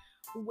saying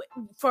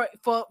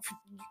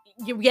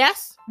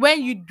yes,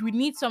 when you do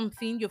need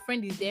something, your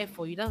friend is there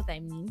for you. That's what I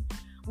mean.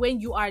 When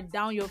you are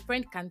down, your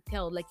friend can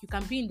tell. Like you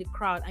can be in the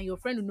crowd and your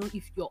friend will know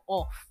if you're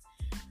off.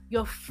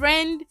 Your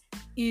friend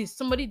is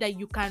somebody that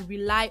you can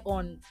rely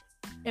on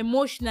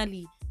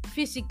emotionally,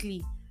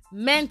 physically,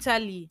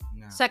 mentally,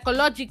 Nah.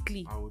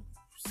 psychologically. I would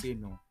say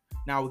no.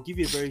 Now I will give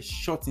you a very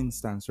short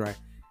instance, right?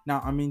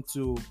 Now I'm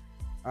into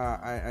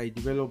I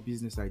develop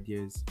business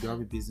ideas. If you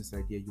have a business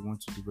idea you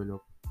want to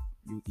develop,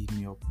 you hit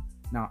me up.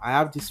 Now I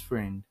have this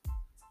friend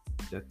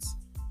that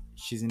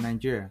she's in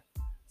Nigeria,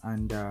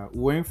 and we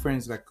weren't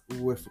friends like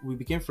we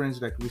became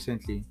friends like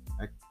recently,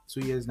 like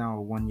 2 years now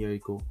or 1 year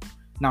ago.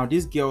 Now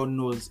this girl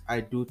knows I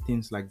do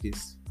things like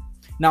this.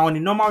 Now on a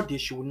normal day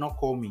she would not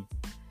call me.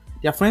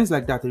 There are friends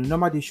like that. On a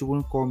normal day she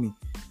won't call me.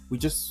 We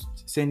just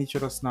send each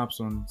other snaps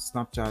on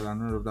Snapchat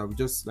and all of that. We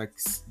just like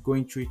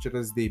going through each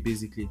other's day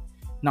basically.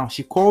 Now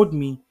she called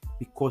me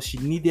because she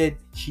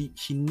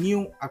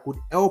knew I could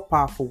help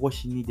her for what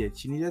she needed.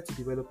 She needed to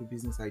develop a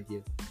business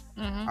idea.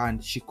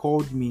 And she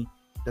called me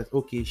that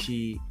okay,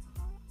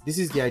 this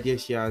is the idea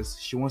she has.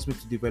 She wants me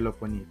to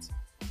develop on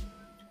it.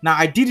 Now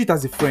I did it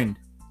as a friend.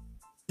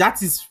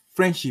 That is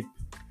friendship.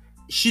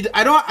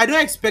 I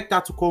don't expect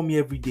her to call me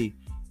every day.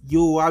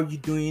 Yo, how you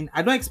doing?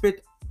 I don't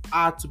expect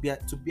her to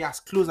be as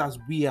close as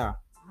we are.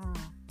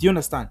 Do you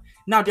understand?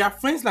 Now there are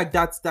friends like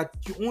that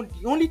the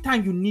only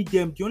time you need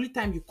them, the only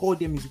time you call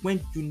them is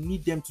when you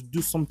need them to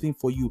do something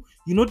for you.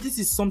 You know this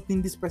is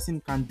something this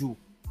person can do.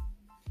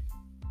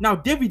 Now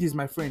David is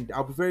my friend.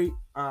 I'll be very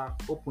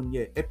open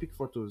here. Epic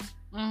Photos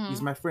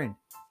is my friend.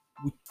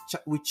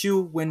 We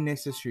chill when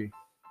necessary.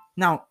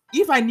 Now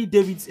if I need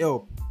David's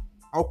help,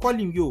 I'll call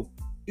him. Yo,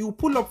 he will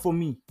pull up for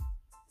me.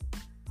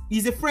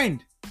 He's a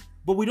friend,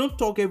 but we don't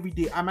talk every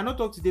day. I might not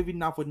talk to David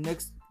now for the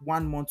next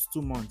 1 month,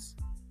 2 months,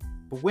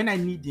 but when I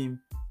need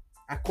him,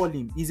 I call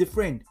him. He's a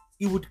friend.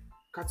 He would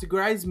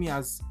categorize me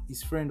as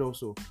his friend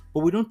also, but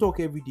we don't talk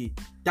every day.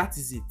 That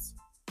is it.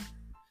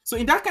 So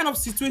in that kind of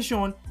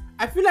situation,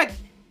 I feel like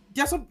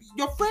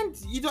your friend,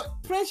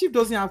 friendship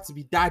doesn't have to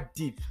be that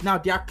deep. Now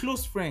they are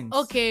close friends.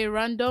 Okay,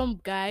 random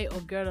guy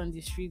or girl on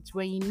the streets,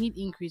 when you need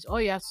increase,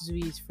 all you have to do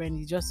with his friend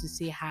is just to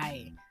say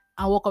hi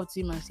and walk up to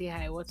him and say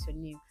hi, what's your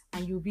name?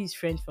 And you'll be his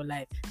friend for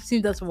life.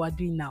 Since that's what we're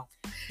doing now.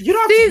 You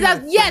don't have to Since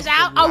be my yes,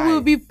 friend for I will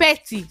life. be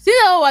petty. Since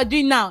that's what we're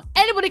doing now,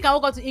 anybody can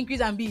walk up to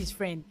increase and be his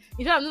friend.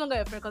 In fact, I'm no longer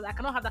your friend because I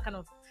cannot have that kind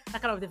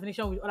of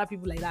definition with other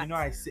people like that. You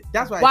know,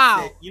 that's why Wow.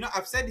 I said,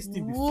 I've said this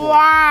thing before.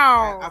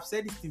 Wow. I've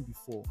said this thing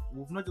before.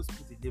 We've not just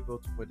put a label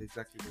to what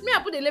exactly. Me,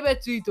 I put a label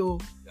to it though.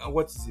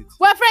 What is it?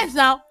 We're friends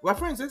now. We're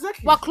friends,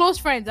 exactly. We're close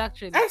friends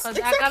actually. Yes, 'Cause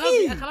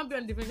exactly. I cannot be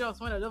on the definition of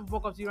someone that just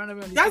walk up to you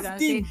randomly on the That's street the and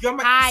thing. say, You're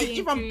my, hi, see,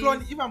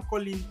 if I'm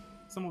calling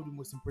some of the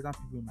most important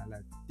people in my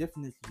life,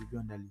 definitely you'll be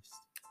on that list.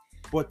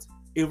 But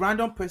a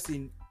random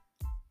person,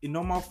 a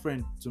normal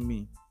friend to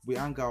me, we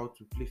hang out,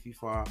 we play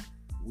FIFA,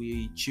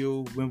 we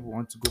chill when we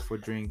want to go for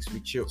drinks, we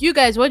chill. You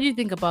guys, what do you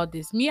think about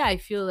this? Me, I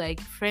feel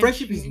like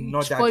Friendship is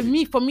not that for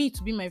deep. me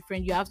to be my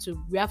friend, we have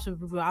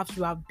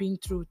to have been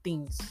through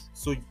things.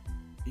 So,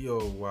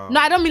 yo, wow. No,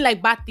 I don't mean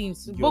like bad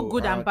things, Yo, both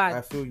good and bad.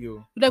 I feel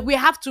you. Like we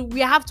have to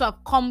have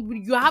come.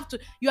 You have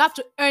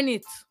to earn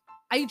it.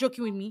 Are you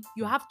joking with me?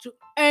 You have to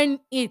earn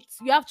it.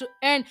 You have to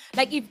earn.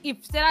 Like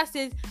if Stella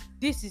says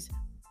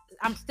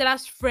I'm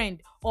Stella's friend,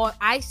 or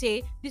I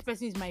say this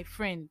person is my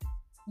friend,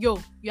 yo,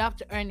 you have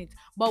to earn it.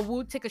 But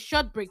we'll take a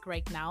short break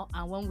right now,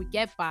 and when we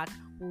get back,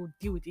 we'll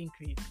deal with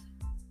increase.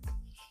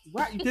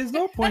 Why? There's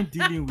no point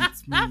dealing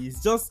with me.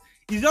 It's just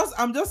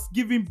I'm just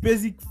giving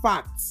basic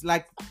facts,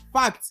 like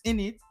facts in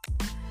it.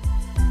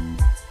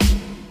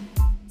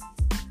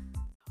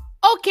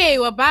 Okay,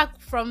 we're back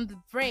from the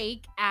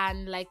break,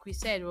 and like we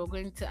said, we're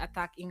going to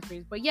attack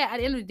increase. But yeah, at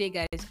the end of the day,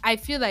 guys, I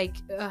feel like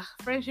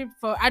friendship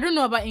I don't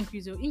know about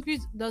increase. Though.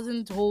 Increase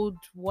doesn't hold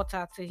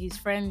water to his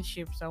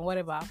friendships and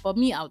whatever. But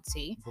me, I would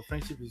say, But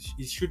friendship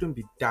it shouldn't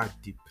be that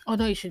deep. oh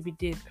no, it should be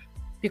deep,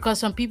 because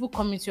some people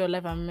come into your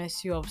life and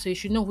mess you up. So you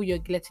should know who you're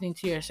letting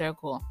into your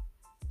circle.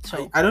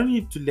 So I don't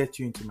need to let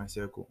you into my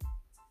circle.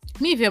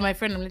 me, if you're my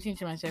friend, I'm letting you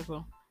into my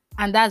circle,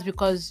 and that's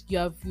because you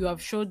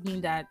have showed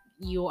me that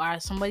you are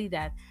somebody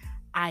that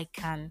I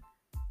can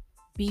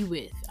be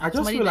with. I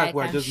just feel like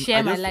I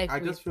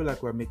with. just feel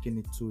like we're making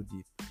it too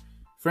deep.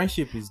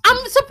 Friendship is deep.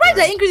 I'm surprised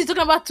right? that Ingrid is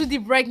talking about too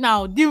deep right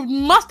now. The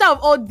master of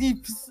all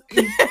deeps.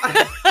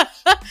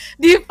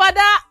 The father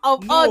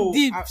of all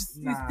deeps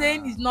is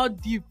saying it's not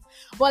deep.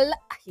 But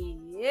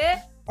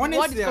yeah, Honestly,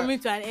 what is coming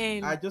to an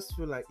end? I just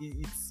feel like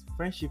it's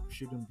friendship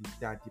shouldn't be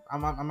that deep.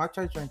 I'm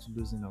actually trying to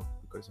loosen up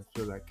because I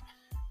feel like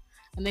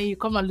And then you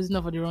come and losing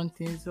up for the wrong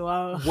things.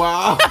 Wow.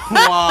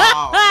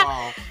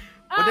 wow.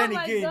 But then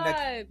my again, like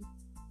God.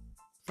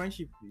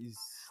 friendship is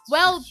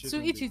Well, it to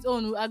shouldn't each be. his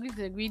own. We agree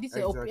to agree. This is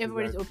Exactly,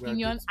 everybody's we agree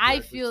opinion. to- we I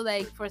agree feel to like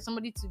disagree. for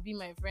somebody to be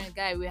my friend,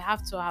 guy, we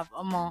have to have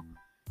more.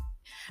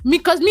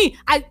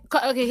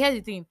 Okay, here's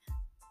the thing.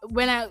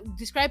 When I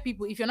describe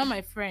people, if you're not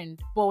my friend,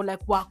 but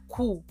like we're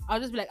cool, I'll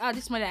just be like,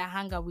 this somebody I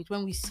hang out with.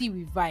 When we see,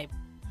 we vibe.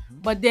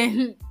 Mhm. But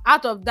then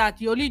out of that,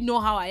 you only know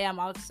how I am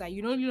outside.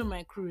 You don't know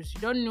my cruise.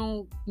 You don't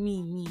know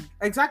me.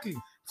 Exactly.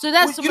 So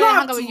that's You somebody don't I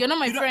have hang out with. to- You're not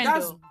my you don't- friend,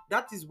 that's- though.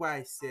 That is why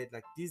I said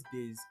like these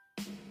days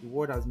the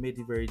world has made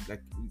it very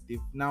like they've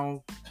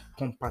now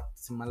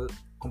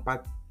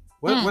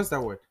what's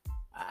that word?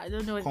 I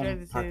don't know what you're trying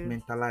to say.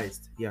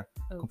 Compartmentalized. Yeah.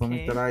 Okay.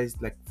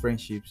 Compartmentalized like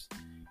friendships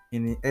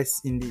in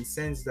the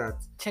sense that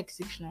Check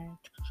dictionary.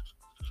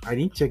 I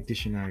didn't check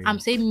dictionary. I'm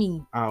saying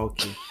me.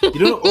 Okay. You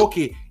don't know,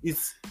 okay.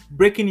 It's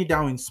breaking it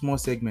down in small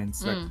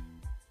segments like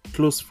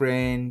close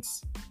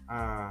friends,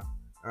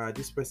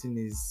 this person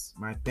is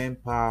my pen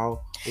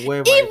pal, or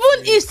whatever.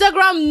 Even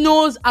Instagram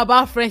knows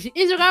about friendship.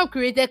 Instagram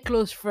created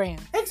close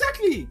friends.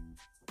 Exactly.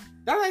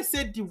 That I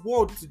said the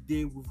world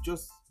today we've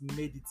just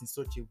made it in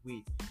such a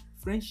way.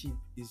 Friendship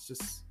is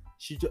just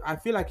I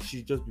feel like it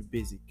should just be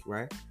basic,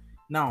 right?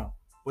 Now,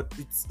 but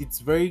it's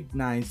very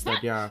nice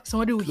that they are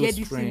Somebody will hear close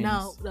this friends. thing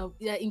now.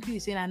 That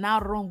increase saying, "I'm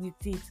not wrong with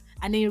it,"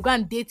 and then you go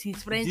and date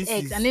his friend's This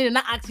ex, is- and then they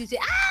not ask you, say,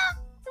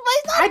 but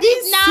it's not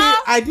this now.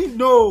 I didn't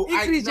know.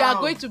 Increase, you are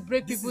going to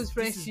break This people's is-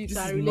 friendships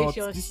and not-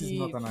 relationships. This is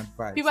not an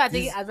advice. People are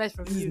This- taking advice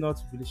from This you. is not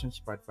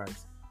relationship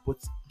advice. But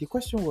the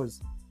question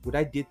was, would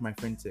I date my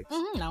friend's ex?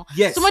 Now,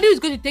 Yes. somebody who's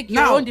going to take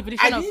your Now, own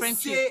definition I of didn't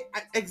friendship. say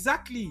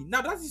exactly.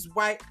 Now that is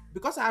why,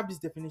 because I have this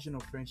definition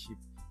of friendship,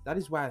 that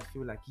is why I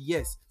feel like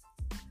yes.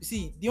 You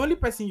see,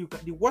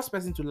 the worst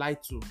person to lie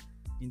to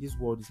in this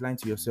world is lying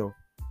to yourself,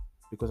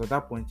 because at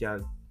that point you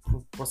are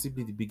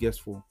possibly the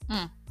biggest fool.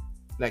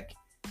 Like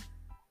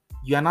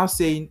you are now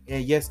saying,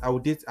 yes, I will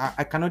date.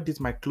 I cannot date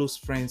my close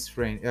friend's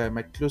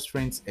my close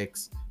friend's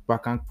ex, but I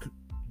can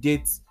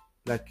date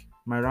like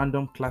my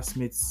random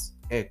classmate's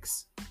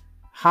ex.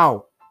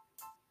 How?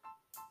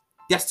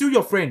 They're still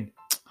your friend.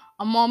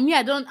 Me,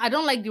 I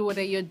don't like the way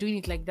that you're doing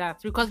it like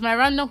that, because my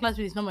random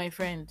classmate is not my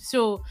friend.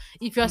 So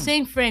if you're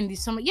saying friend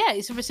is somebody,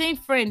 if you're saying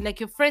friend,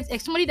 like your friends,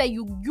 like somebody that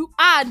you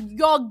are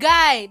your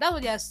guy, that's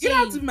what they're You saying.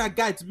 don't have to be my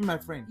guy to be my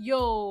friend.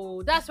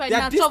 Yo, that's why They are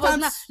now two of us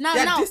distant- they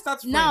are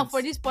distant now friends.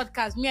 for this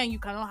podcast, me and you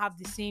cannot have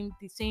the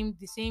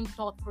same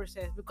thought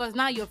process, because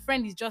now your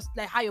friend is just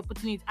like how you're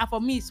putting it, and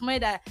for me it's somebody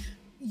that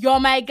you're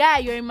my guy,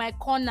 you're in my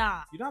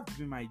corner. You don't have to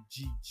be my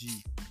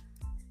GG.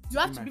 You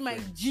have to be my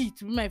friend. G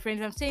to be my friend.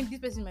 If I'm saying this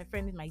person is my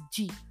friend, is my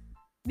G.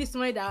 This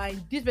somebody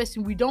this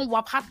person, we don't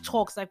have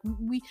talks, like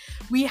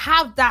we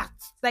have that,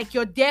 like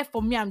you're there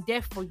for me, I'm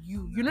there for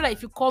you. You know that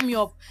if you call me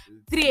up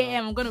 3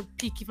 a.m. I'm gonna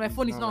pick if my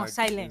phone is not on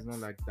silent. It's not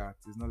like that.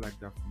 It's not like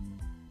that for me.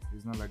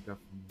 It's not like that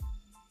for me.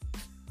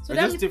 So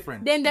We're that's just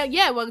different. Then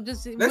we're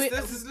just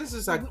Let's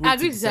just agree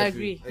agree to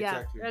disagree. disagree. Yeah,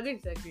 Exactly. agree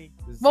disagree.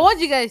 This But is- what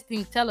do you guys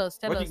think? Tell us.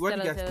 What do you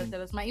guys think?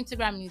 Tell us. My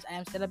Instagram is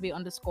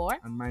 @StellaBay_.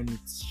 And mine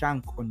is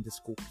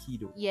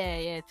Shank_Kido.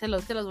 Yeah. Tell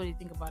us what you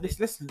think about it.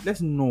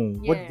 Let's know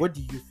Yeah. what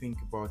do you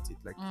think about it?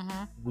 Like,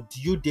 Mm-hmm. would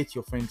you date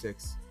your friend's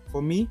ex?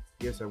 For me,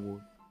 yes, I would.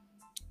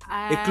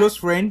 A close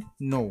friend,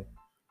 no.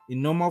 A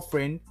normal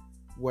friend,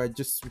 we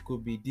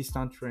could be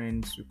distant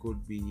friends, we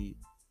could be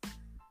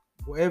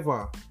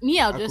whatever. Me,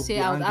 I'll I just could say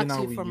be I would hanging ask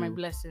out you with for my you.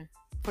 blessing,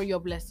 for your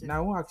blessing. Now I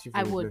won't ask you for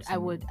I your would. blessing,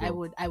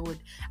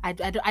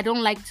 I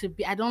don't like to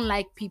be. I don't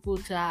like people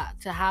to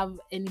have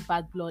any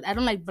bad blood. I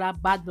don't like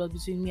bad blood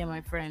between me and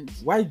my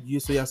friends. Why you're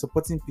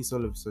supporting peace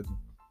all of a sudden?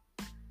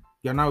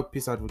 You're now a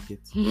peace advocate.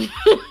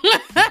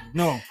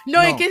 No.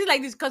 In cases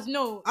like this, because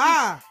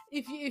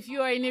if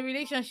you are in a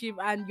relationship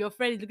and your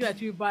friend is looking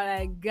at you but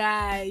like,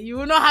 guy, you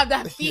will not have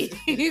that peace,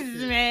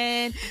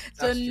 man.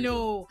 So That's true,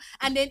 no.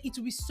 And then it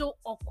will be so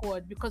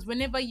awkward, because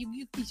whenever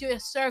it's your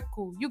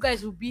circle, you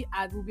guys will be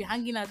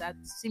hanging out at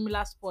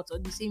similar spots or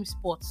the same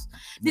spots.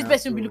 This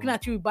person will be looking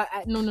at you but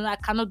no, I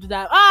cannot do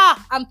that.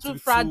 I'm too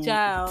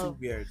fragile. Too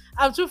weird.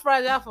 I'm too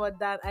fragile for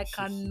that. I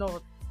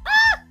cannot.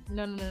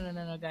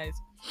 No, guys.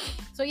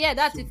 So yeah,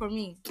 that's it for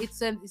me. It's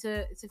a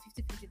 50-50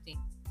 thing.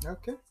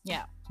 Okay.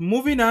 Yeah.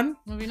 Moving on.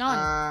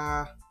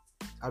 I'll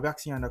be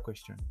asking you another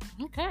question.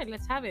 Okay,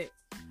 let's have it.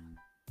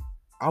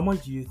 How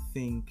much do you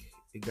think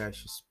a guy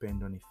should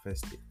spend on a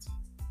first date?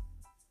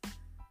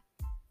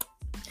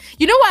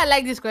 You know why I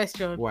like this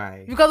question?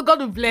 Why? Because God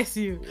will bless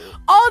you.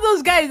 All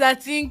those guys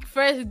that think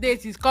first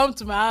date is come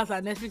to my house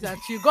and Netflix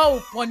and chill, God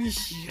will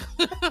punish you.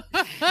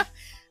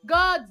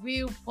 God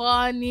will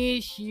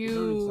punish You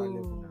know it's our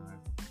level you. now.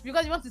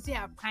 Because you want to see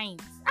her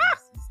pints.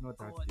 It's not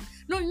that God. deep.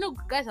 No,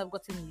 guys have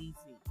gotten lazy.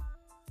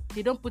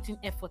 They don't put in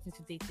effort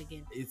into dates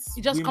again. It's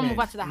You just come women.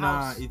 over to the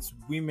house. It's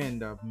women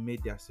that have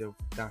made themselves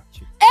that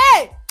cheap.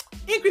 Hey!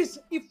 Increase,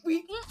 if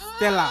we...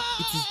 Stella,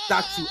 it is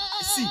that cheap.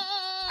 See,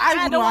 I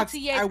wouldn't don't want ask- to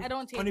yet. I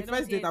don't On the yet.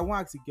 first date, I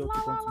won't ask a girl to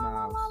come to my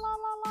house.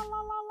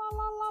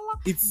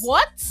 It's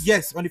What?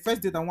 yes. On the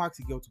first date, I won't ask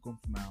a girl to come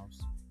to my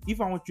house. If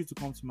I want you to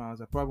come to my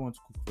house, I probably want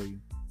to cook for you.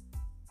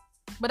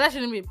 But that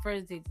shouldn't be the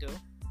first date though.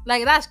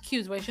 Like that's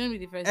cute, but it shouldn't be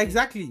the first date.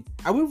 Exactly.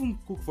 I won't even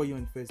cook for you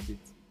on the first date.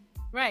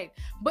 Right.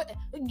 But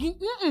But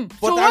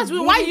so I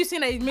why are you won't-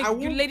 saying that I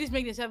won't- ladies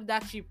make themselves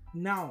that cheap?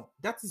 Now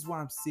that is what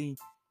I'm saying.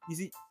 Is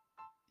it?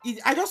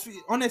 I just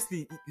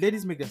honestly,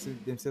 ladies make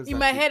themselves. In that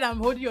my cheap. head, I'm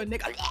holding your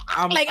neck.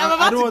 I'm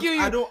about to kill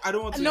you. I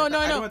don't want to. No, I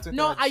don't want to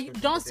enter that you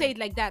discussion don't with say them. it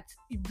like that.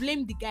 You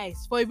blame the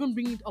guys for even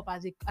bringing it up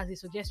as a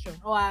suggestion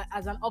or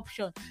as an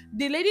option.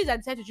 The ladies that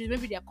decide to choose,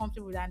 maybe they're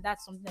comfortable with that and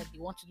that's something that they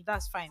want to do.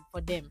 That's fine for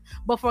them.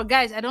 But for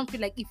guys, I don't feel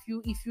like if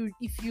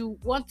you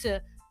want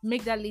to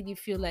make that lady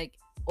feel like,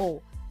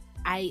 oh,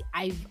 I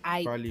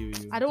Value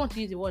you. I don't want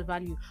to use the word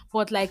value,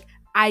 but like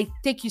I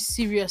take you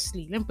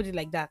seriously. Let me put it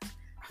like that.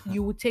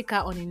 You will take her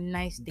on a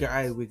nice date.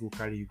 Guy will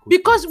carry you. Go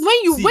Because dates.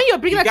 when See, you're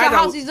bringing the her to guy your that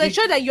house, will- it's the-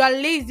 ensure that you are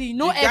lazy,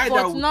 no the guy that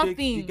effort, will nothing.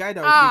 the guy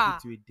that will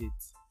take you to a date.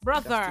 That still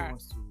Brother,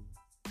 wants to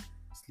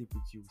sleep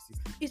with you. Still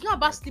sleep it's with not you.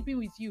 about sleeping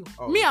with you.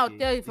 Oh, Me, I'll okay.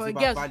 tell you It's for a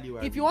about girl, value,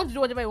 I if you mean. want to do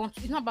whatever you want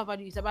to, it's not about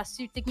value. It's about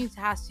taking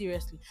her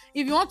seriously.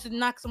 If you want to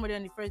knock somebody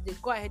on the first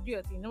date, go ahead, do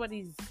your thing.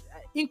 Nobody is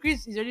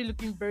increase is already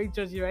looking very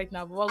judgy right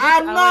now. But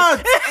I'm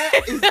not.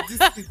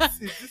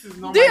 This is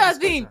not Do my your discussion.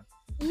 thing.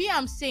 Me,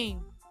 I'm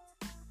saying,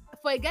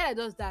 for a guy that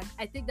does that,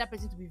 I take that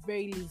person to be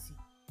very lazy.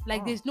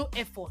 Like there's no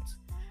effort.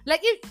 Like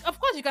if, of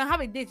course, you can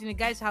have a date in a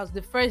guy's house,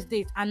 the first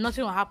date, and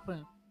nothing will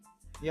happen.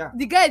 Yeah.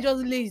 The guy is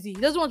just lazy.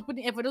 He doesn't want to put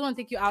in effort. Doesn't want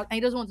to take you out, and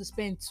he doesn't want to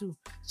spend too.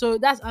 So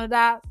that's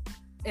another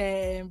So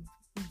a guy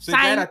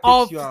sign that takes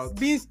of you out.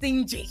 being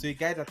stingy. So a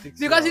guy that takes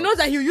Because he you knows out.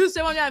 that he'll use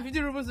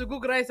 750 rubles to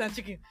cook rice and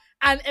chicken,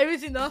 and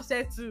everything done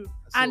set too.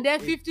 So And then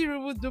a- 50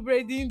 rubles to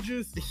bread in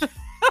juice.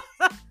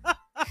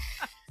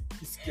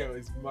 This girl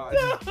is mad.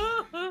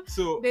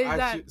 So There's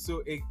that.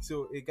 so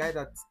a guy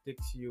that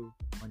takes you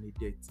on a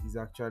date is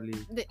actually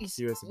It's,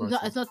 serious about no,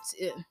 it. it's not.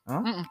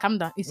 Huh? Calm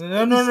down. It's,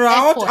 No. it's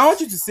I effort. want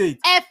you to say it.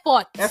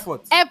 Effort.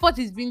 Effort Effort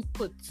is being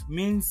put.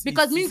 means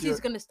Because your- he's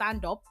gonna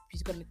stand up,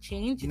 he's gonna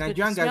change, The he's going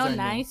Nigerian to guys smell I know.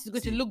 nice, he's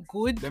going to See, look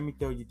good. Let me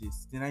tell you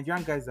this: the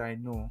Nigerian guys that I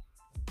know.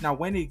 Now,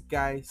 when a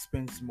guy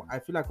spends, I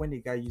feel like when a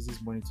guy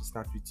uses money to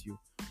start with you,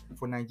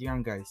 for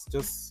Nigerian guys,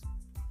 just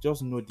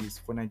know this: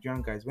 for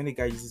Nigerian guys, when a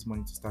guy uses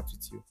money to start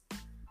with you,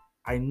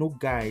 I know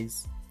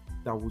guys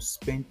that will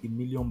spend $1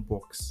 million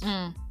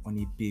on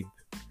a babe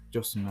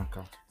just to knock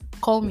her.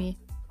 Call me.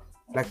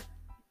 Like,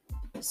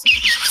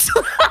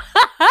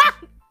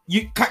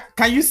 you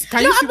can you see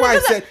what I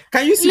said?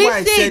 Can you see what I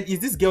Listen. said? Is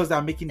these girls that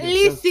are making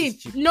themselves Listen,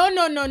 cheap? no.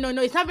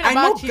 It's not been I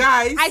know about you.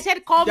 guys I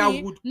said call that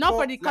me, would not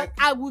call- for the like,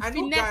 I will I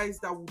know finesse. guys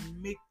that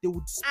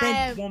would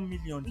spend 1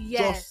 million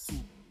yes. just to.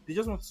 They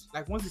just want to,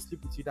 like, once they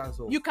sleep with you, that's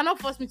all. You cannot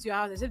force me to your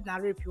house. Except now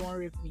rape you won't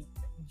rape me.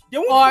 They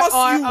won't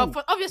force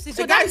you. Obviously,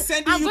 so a guy that is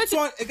sending I'm you going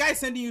to. a guy is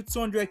sending you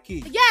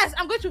 200k. Yes,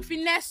 I'm going to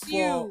finesse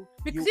you For-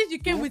 because you- since you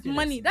came you with won't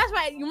money, finesse that's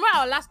why you remember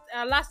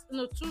our last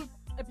 2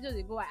 episodes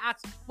ago. I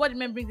asked what the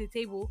men bring to the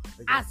table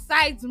Exactly.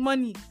 aside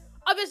money.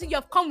 Obviously, you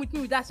have come with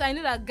me with that, so I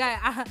know that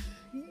guy.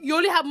 You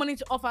only have money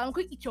to offer. I'm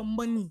going to eat your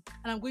money,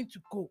 and I'm going to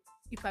go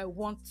if I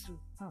want to.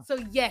 Huh. So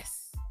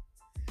yes.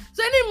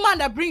 So any man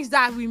that brings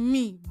that with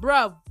me,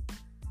 bruv,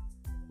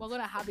 we're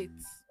gonna have it.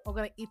 We're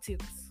gonna eat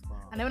it. Wow.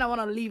 And then when I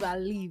want to leave, I'll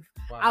leave.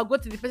 Wow. I'll go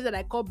to the person that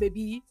I call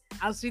baby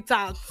and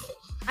sweetheart,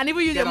 and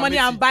even use Yeah, your that money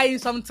makes and it- buy you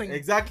something.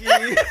 Exactly.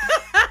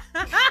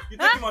 You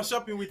take him on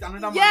shopping with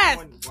another Yes.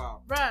 man's money.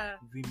 Wow. Bruh,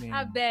 Women.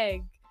 I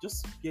beg.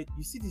 Just get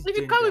you see this. If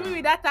you come with me gender-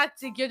 with that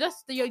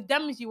tactic,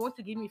 that means you want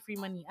to give me free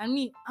money. And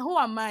me, who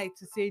am I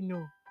to say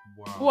no?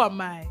 Wow. Who am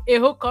I? A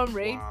whole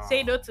comrade Wow.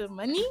 say no to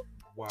money?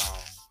 Wow.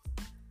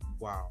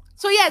 Wow.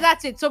 So yeah,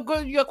 that's it. So go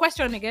your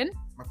question again.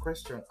 My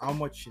question: how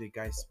much should a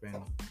guy spend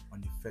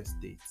on the first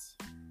date?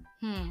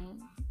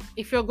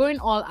 If you're going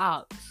all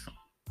out,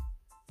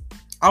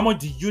 How much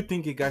do you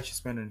think a guy should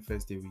spend on the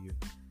first date with you?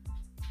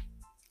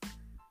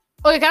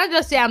 okay, can I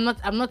just say I'm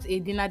not a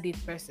dinner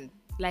date person,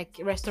 like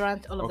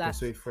restaurant, all of Okay, that.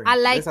 so a friend. I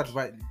like- Let's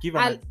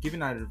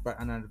giving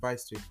an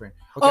advice to a friend.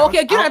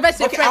 Okay, give an advice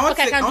to a friend.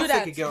 Okay, I can do want to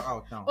that. take a girl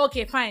out now.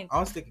 Okay, fine. I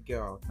want to take a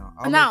girl out now.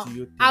 How Now, much do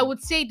you think I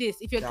would say this: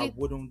 if you're that kid, I that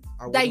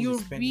wouldn't you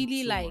be spending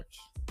really too like. much.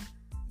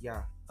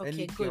 Yeah. Okay,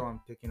 Any good. girl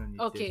I'm taking on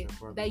a Okay, date, I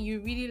probably- that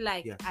you really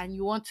like Yeah. and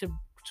you want to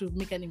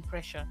make an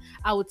impression,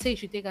 I would say you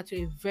should take her to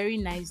a very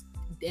nice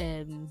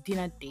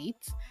dinner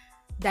date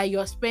that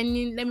you're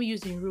spending, let me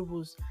use in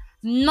rubles,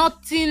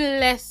 nothing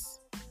less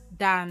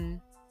than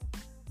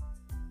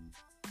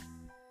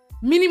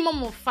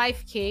minimum of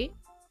 5k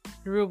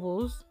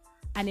rubles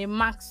and a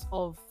max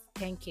of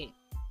 10k.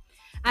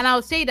 And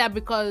I'll say that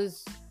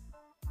because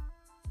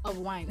of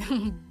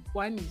wine.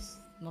 Wine is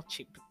not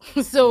cheap.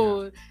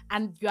 So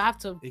and you have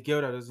to a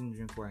girl that doesn't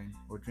drink wine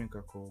or drink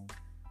alcohol.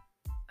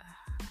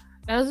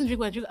 that doesn't drink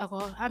wine, drink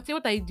alcohol. Auntie,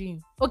 what are you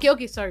doing?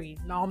 Okay, sorry.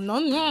 No, I'm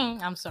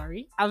not. I'm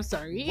sorry. What? I'm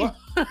sorry.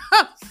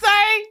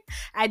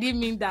 I didn't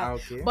mean that.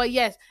 Okay. But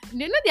yes,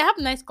 they have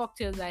nice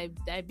cocktails that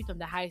are a bit on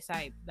the high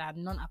side that are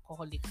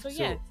non-alcoholic. So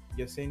yeah,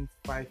 you're saying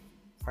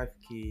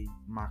 5k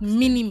max.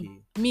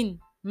 minimum, 10K. min.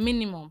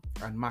 minimum.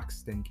 and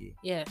max 10K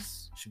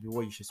Yes. should be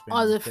what you should spend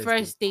Or on the the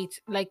first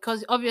date, like,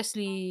 because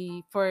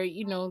obviously for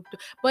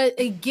but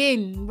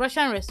again,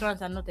 Russian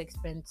restaurants are not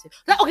expensive.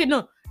 Okay,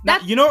 no, Now,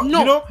 that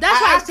no,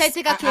 that's why I said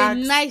take her to a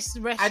asked, nice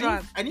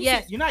restaurant. I didn't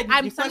Yes, say, I didn't,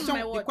 I'm the standing question,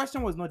 my the word.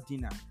 question was not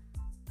dinner.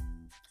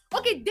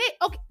 Okay,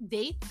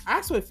 date. I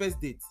asked for a first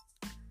date.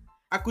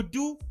 I could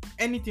do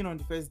anything on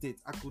the first date.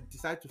 I could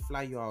decide to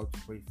fly you out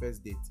for a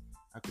first date.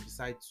 I could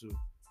decide to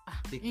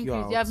take you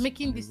out. You're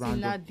making on a this thing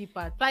random- now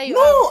deeper. Fly you No,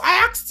 out.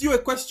 I asked you a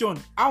question.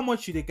 How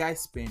much should a guy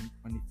spend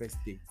on the first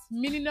date?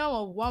 Minimum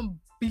of 1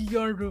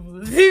 billion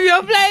rubles. If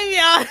you're flying me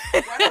out.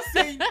 I'm not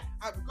saying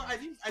because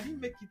I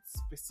didn't make it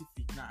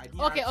specific. Now I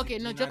didn't. Okay,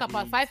 no, joke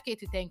about 5K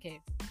to 10K.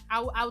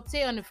 I would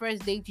say on the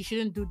first date you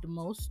shouldn't do the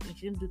most, you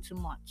shouldn't do too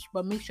much,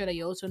 but make sure that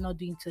you're also not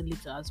doing too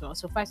little as well.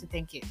 So 5 to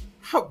 10K.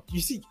 How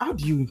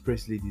do you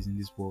impress ladies in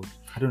this world?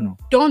 I don't know.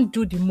 Don't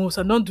do the most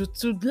and don't do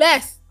too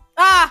less.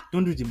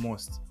 Don't do the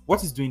most.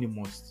 What is doing the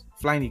most?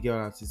 Flying a girl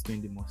out is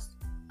doing the most.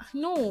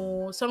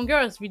 No, some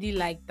girls really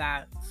like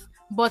that.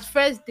 But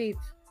first date,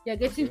 you're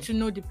getting to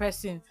know the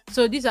person.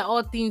 So these are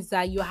all things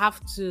that you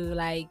have to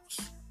like.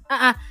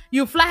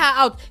 You fly her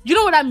out. Do you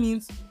know what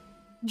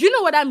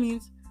that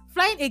means?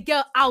 Flying a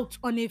girl out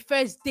on a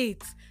first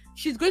date,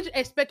 she's going to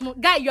expect more.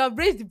 Guy, you have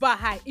raised the bar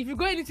high. If you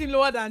go anything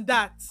lower than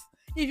that,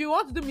 if you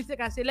want to do mistake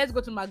and say let's go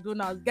to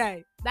McDonald's,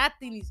 guy, that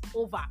thing is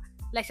over.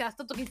 Like she'll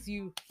start talking to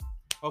you.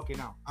 Okay,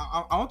 now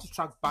I want to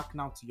track back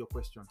now to your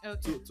question.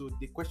 Okay. To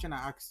the question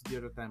I asked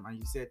you the other time, and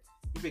you said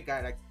if a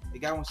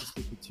guy wants to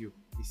sleep with you,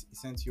 he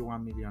sends you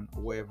 1 million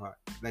or whatever.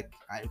 Like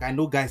I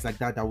know guys like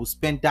that will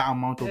spend that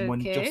amount of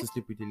money just to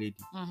sleep with a lady.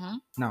 Mm-hmm.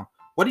 Now,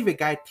 what if a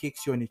guy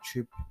takes you on a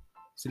trip?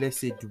 So let's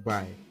say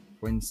Dubai,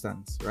 for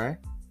instance, right?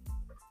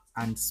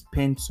 And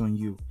spends on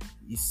you.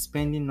 He's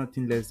spending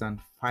nothing less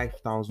than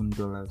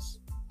 $5,000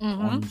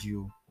 on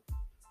you,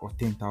 or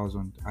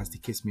 10,000, as the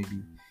case may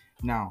be.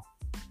 Now,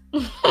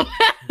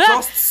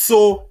 just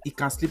so he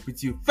can sleep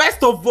with you.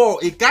 First of all,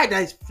 a guy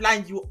that is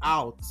flying you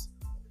out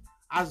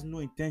has no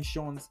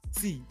intentions.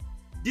 See,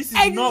 this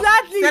is not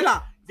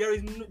Stella. There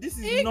is no. This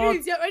is Ingrid,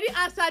 not. you already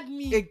answered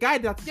me. A guy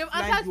that is You've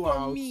flying answered you for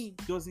out me.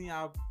 doesn't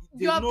have.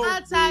 You have no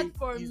answered way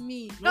for is-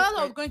 me. no That's what I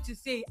friend- was going to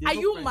say. there's Are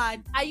no you friendship.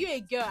 mad? Are you a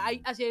girl?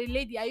 As a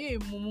lady, are you a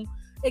mumu?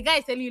 A guy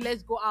is telling you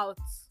let's go out.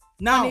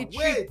 Now on a trip.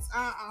 wait,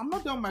 I'm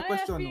not done with my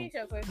question. Finish No.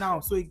 your question. Now,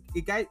 so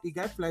a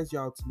guy flies you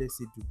out to, let's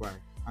say, Dubai,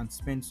 and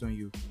spends on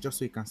you just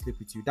so he can sleep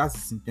with you. That's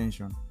his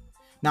intention.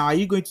 Now, are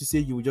you going to say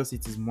you will just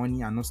eat his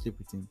money and not sleep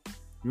with him?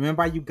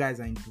 Remember, you guys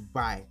are in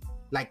Dubai,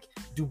 like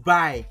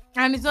Dubai,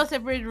 And it's not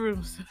separate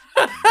rooms.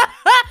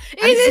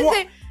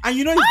 and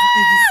you know it's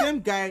the same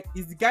guy.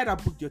 It's the guy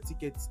that booked your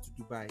tickets to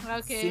Dubai. It's the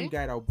Okay. same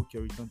guy that will book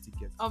your return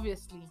ticket.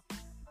 Obviously.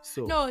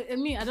 So No, I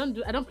mean I don't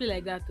play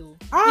like that though.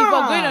 If we're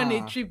going on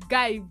a trip,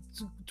 guy,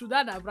 to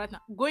that right now,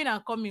 going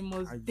and coming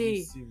must are you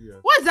day. serious?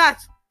 What's that?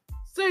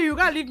 So you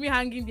can't leave me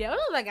hanging there. I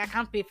don't like I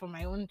can't pay for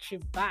my own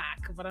trip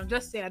back, but I'm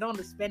just saying I don't want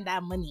to spend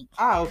that money.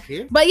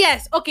 Okay. But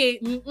yes, okay.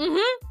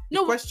 The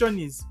No. question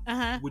is,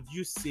 Uh-huh. would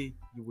you say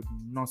you would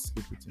not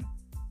sleep with him?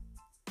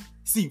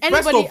 See,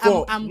 Anybody, first of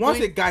all, I'm once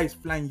going- a guy is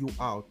flying you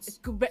out,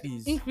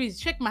 please. Increase,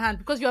 shake my hand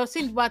because you are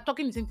saying we are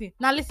talking the same thing.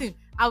 Now listen,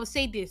 I will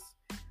say this.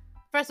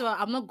 First of all,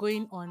 I'm not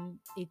going on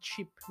a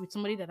trip with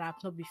somebody that I've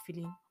not been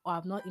feeling or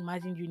I've not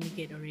imagined you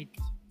naked already.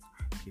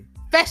 Okay.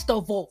 First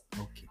of all.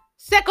 Okay.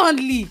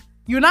 Secondly,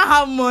 you now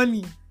have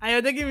money and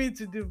you're taking me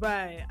to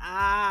Dubai.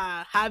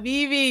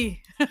 Habibi.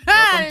 Welcome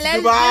to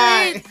Let's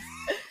Dubai. do it.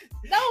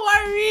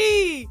 Don't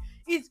worry.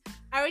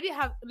 I already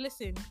have.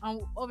 Listen,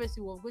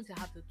 obviously we're going to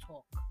have to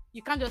talk.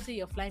 You can't just say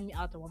you're flying me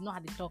out and we've not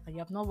had a talk and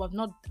we've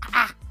not.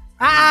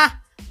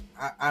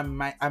 I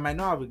might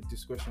not have a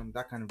discussion,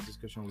 that kind of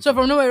discussion with So you.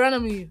 from nowhere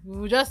randomly, we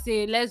will just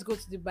say let's go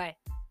to Dubai.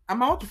 I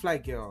might want to fly a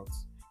girl out.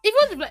 If you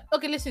want to fly,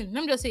 okay, listen.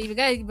 Let me just say,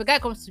 if a guy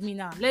comes to me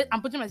now,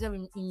 I'm putting myself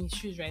in his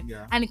shoes, right?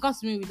 Yeah. And he comes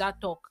to me with that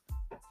talk,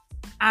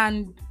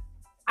 and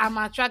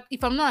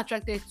if I'm not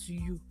attracted to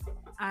you,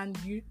 and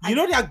You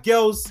know there are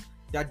girls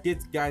that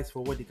date guys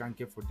for what they can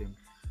get for them.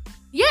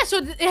 yeah. So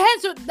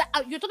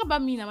you're talking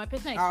about me now, my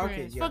personal Okay,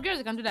 experience. yeah. For girls,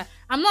 they can do that.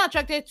 I'm not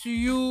attracted to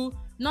you.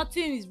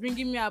 Nothing is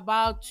bringing me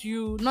about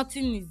you.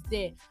 Nothing is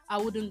there. I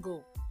wouldn't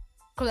go,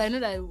 because I know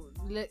that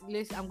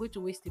I'm going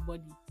to waste the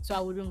body, so I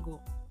wouldn't go.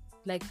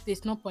 Like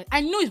there's no point.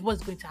 I know it's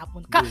what's going to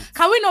happen.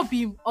 Can we not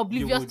be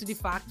oblivious to the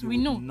fact? We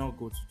know. Not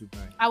go to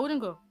Dubai. I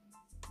wouldn't go.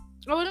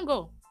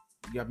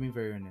 You have been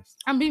very honest.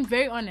 I'm being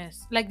very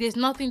honest. Like there's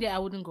nothing there I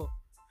wouldn't go.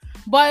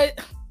 But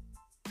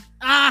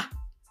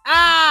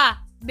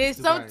there's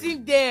Dubai.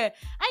 something there.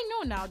 I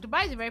know now.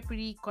 Dubai is a very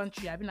pretty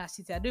country. I've been a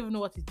city. I don't even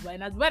know what is Dubai.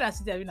 Now Dubai and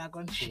city, I've been a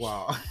country.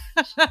 Wow.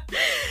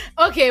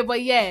 Okay,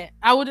 but yeah,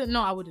 I wouldn't.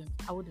 No, I wouldn't.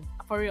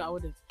 For real, I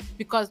wouldn't.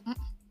 Because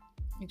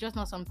it's just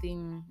not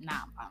something.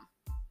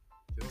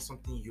 It's not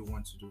something you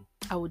want to do.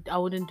 I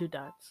wouldn't do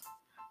that.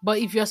 But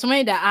if you're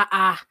somebody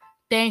that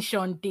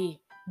tension day,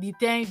 the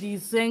tension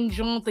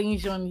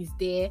is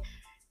there.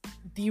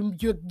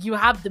 You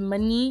have the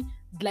money,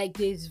 like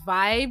there's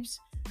vibes,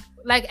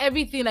 like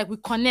everything, like we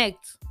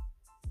connect.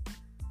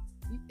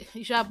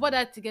 You should have bought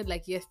that ticket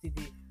like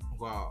yesterday.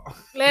 Wow.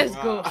 Let's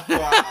Wow. go.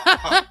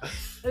 Wow.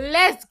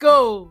 Let's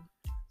go.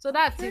 So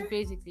that's it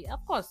basically.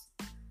 Of course.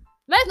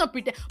 Let's not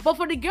pretend. But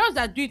for the girls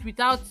that do it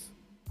without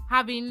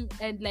having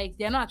and like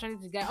they're not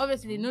attracted to the guy,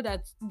 obviously they know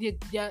that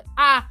they're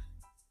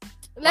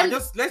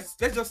Let's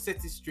just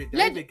set it straight.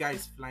 That if a guy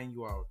is flying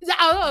you out,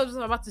 I was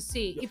about to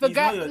say, if a He's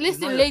guy, not your- he's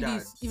listen, not your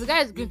ladies, dad. if a guy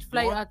is going If to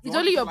fly you you want- out, you it's want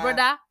only to your fly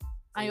brother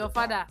and or your dad.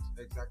 father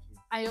Exactly.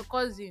 and your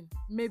cousin,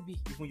 maybe.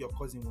 Even your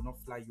cousin will not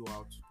fly you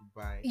out to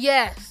Dubai.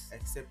 Yes.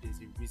 Except there's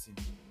a reason.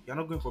 You're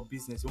not going for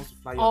business. You want to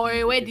fly you Or out on a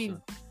vacation.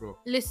 wedding. Bro.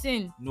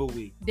 Listen, No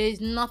way. there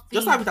is nothing.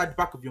 Just have it at the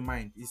back of your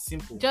mind. It's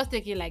simple. Just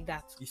take it like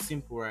that. It's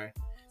simple, right?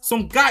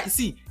 Some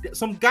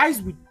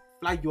guys will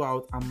fly you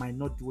out and might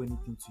not do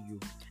anything to you.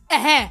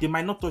 They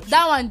might not touch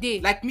That you. one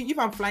day. Like me, if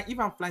I'm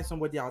flying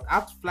somebody out, I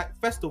have to fly.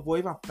 First of all,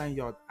 if I'm flying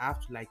you out, I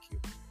have to like you.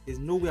 There's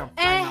no way I'm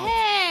flying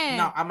out.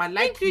 Now, I might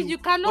like Increase, you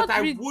cannot but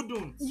I read-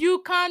 wouldn't. You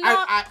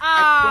cannot.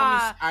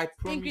 I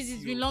promise Increase,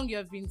 it's you. been long you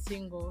have been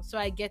single, so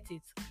I get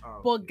it.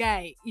 Oh, But okay.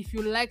 guy, if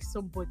you like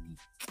somebody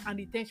and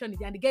the tension is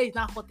and the girl is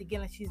now hot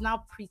again and she's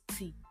now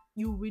pretty,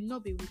 you will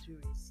not be able to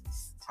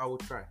resist. I will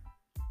try.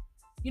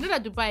 You know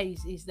that Dubai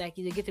is like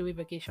it's a getaway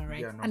vacation,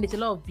 right? Yeah, And normal. there's a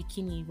lot of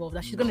bikini involved.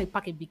 That she's No. gonna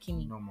pack a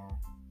bikini, Normal.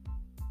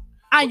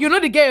 and you know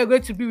the girl you're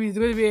going to be with is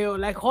going to be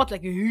like hot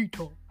like a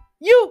heater.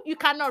 You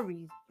cannot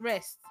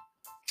rest.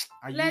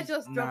 Let's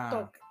just drop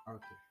talk.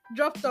 Okay.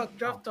 Drop talk.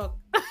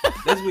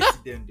 Let's wait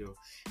till then, though.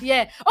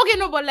 Yeah. Okay,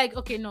 no, but like,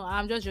 okay, no,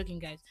 I'm just joking,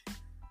 guys.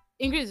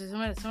 Ingrid is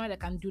someone that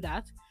can do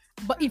that.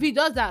 But if he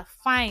does that,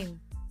 fine.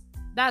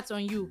 That's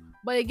on you.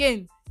 But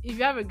again, if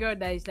you have a girl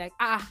that is like,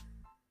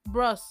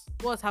 bros,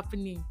 what's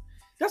happening?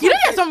 That's You know,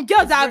 what there's some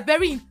girls that are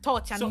very in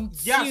touch and So- in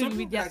yeah, some tune people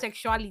with their like,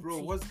 sexuality. Bro,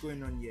 what's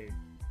going on here?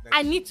 Like,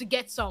 I need to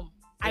get some.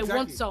 I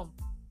want Exactly. some.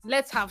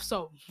 Let's have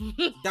some.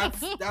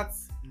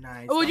 that's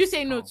nice. Or would you That's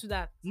say no calm. to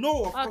that?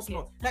 No, of course Okay.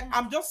 not. Like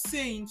I'm just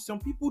saying, some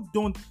people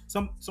don't.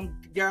 Some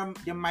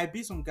there might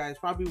be some guys,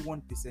 probably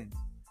 1%,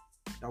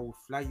 that will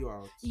fly you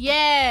out.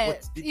 Yeah.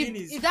 But the thing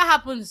is, if that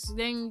happens,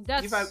 then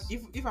that's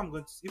If I'm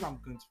going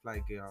to fly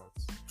a girl out,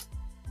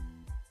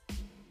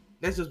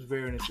 let's just be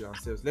very honest with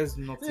ourselves. Let's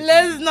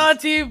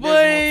not even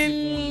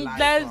lie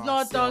let's to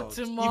not talk ourselves.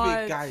 too If a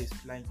much. guy is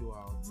flying you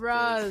out,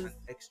 Bruh. there's an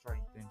extra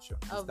intention.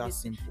 It's that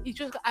Obviously.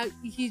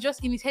 simple. He's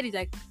just in his head. He's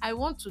like, I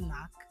want to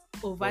knock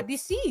over But- the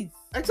seas.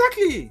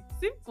 Exactly.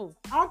 Simple.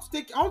 I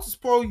want to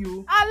spoil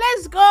you,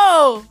 Let's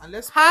go, and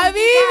let's spoil you back.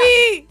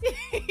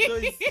 Habibi. So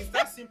it's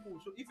that simple.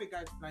 So if a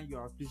guy is flying you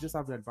out, please just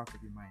have that at the back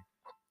of your mind.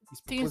 He's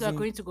Things are proposing-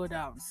 going to go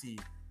down, See,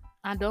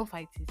 and don't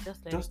fight it.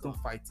 Just let just it go.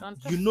 don't fight it. Don't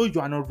You just- know you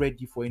are not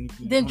ready for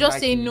anything. Then You don't just like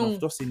say him no.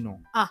 enough, Just say no.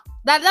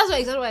 That's what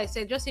exactly what I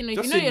said. Just say no. If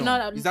Just you know say you're no.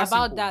 not It's that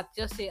about simple. that,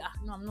 just say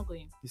no. I'm not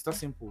going. It's that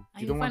simple.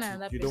 And You you don't find want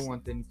another you don't person.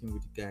 want anything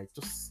with the guy.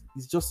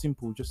 It's just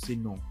simple. Just say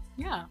no,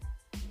 Yeah.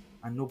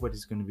 and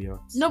nobody's gonna be hurt.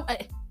 No.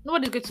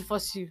 Nobody's going to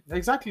force you.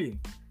 Exactly.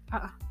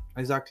 Uh-uh.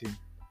 Exactly.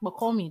 But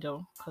call me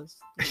though, because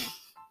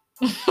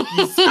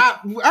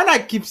And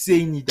I keep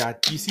saying it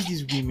that you see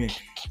these women,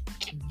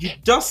 you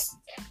just.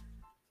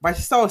 My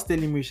sister was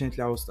telling me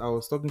recently. I was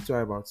talking to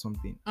her about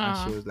something,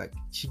 and she was like,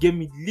 she gave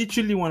me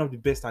literally one of the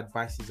best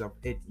advices I've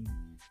heard in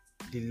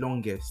the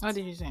longest. what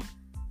did you say?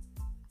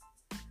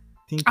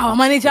 Think Our with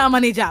manager, your- our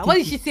manager. What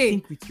did think she with- say?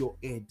 Think with your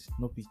head,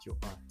 not with your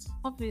heart.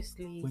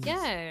 Obviously, When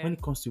yeah. When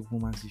it comes to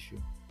woman's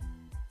issue,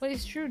 But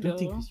it's true don't though.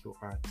 think with your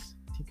heart.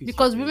 Think with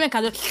Because your women head.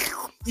 can just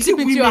You see, slip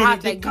into your women,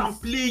 heart they like can this.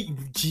 play.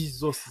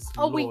 Jesus is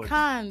Oh, Lord. we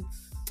can't.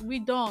 We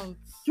don't.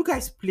 You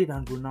guys played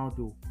than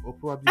Ronaldo or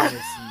probably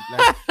Messi.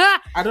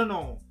 Like I don't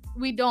know.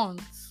 We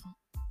don't.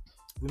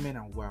 Women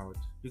are wild.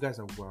 You guys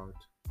are wild.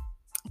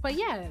 But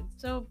yeah.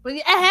 So, but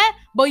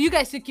you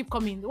guys still keep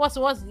coming. What's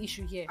the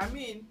issue here? I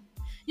mean,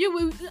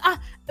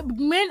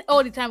 Men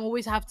all the time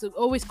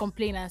always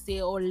complain and say,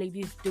 "Oh,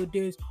 ladies do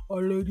this,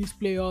 or ladies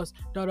players,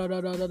 da da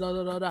da da da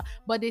da da da,"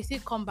 but they still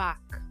come back.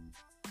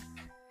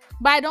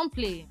 But I don't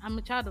play. I'm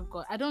a child of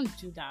God. I don't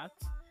do that.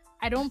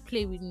 I don't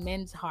play with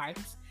men's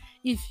hearts.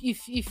 If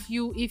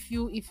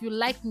you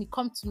like me,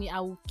 come to me. I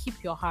will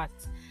keep your heart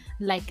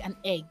like an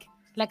egg.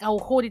 Like I will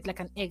hold it like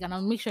an egg, and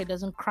I'll make sure it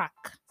doesn't crack.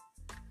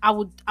 I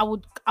would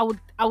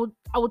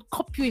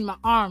cup you in my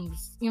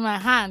arms, in my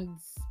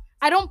hands.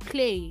 I don't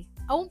play.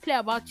 I won't play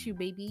about you,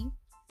 baby.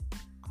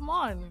 Come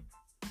on.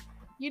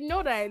 You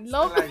know that I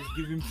love Stella is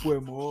giving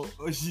poem or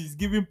she's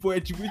giving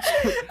poetry. Which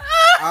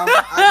at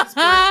this point,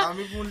 I'm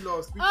even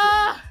lost.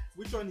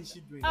 Which one is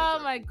she doing? Oh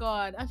exactly? my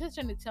god. I'm just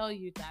trying to tell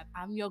you that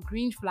I'm your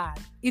green flag.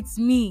 It's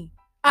me.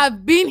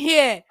 I've been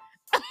here.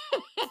 Okay.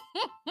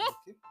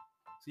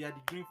 So you're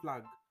the green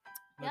flag.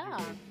 Not the Yeah.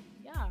 red.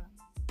 Yeah.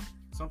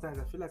 Sometimes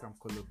I feel like I'm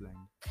colorblind.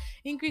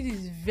 Ingrid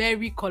is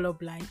very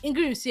colorblind.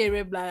 Ingrid will see a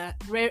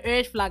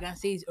red flag and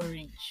say it's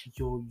orange.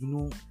 Yo,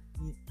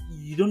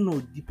 you don't know.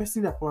 The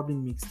person that probably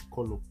mixed the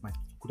color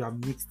could have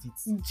mixed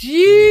it.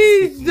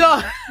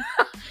 Jesus.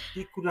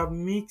 They could have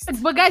mixed.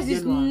 But guys,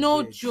 it's yellow and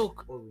no red,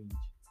 joke. Orange.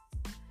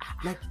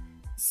 Like,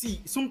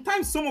 see,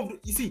 sometimes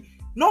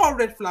not all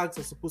red flags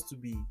are supposed to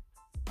be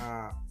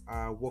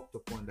are worked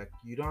upon. Like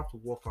you don't have to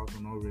work out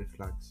on all red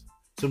flags.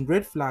 Some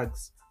red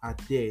flags are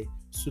there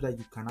so that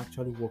you can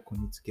actually work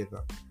on it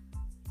together.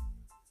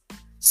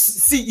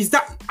 See, is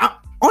that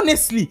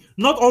honestly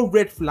not all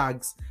red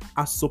flags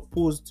are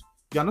supposed.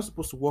 You are not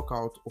supposed to work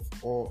out of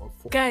all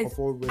Guys, of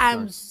all red I'm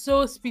flags.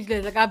 so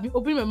speechless. Like I've been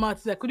opening my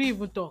mouth, I couldn't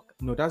even talk.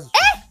 No, that's the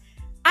truth.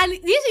 And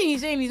this thing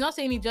he's saying, he's not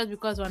saying it just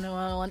because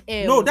on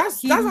air. No,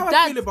 that's how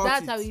I feel about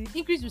that's it. how he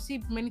increase. You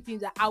see many things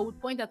that I would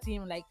point out to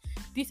him like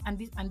this and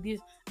this and this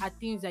are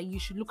things that you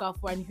should look out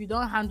for, and if you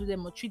don't handle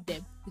them or treat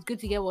them, it's going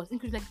to get worse.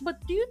 Increase like,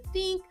 but do you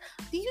think?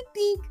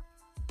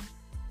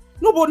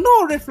 No, but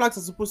no red flags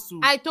are supposed to.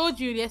 I told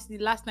you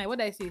last night. What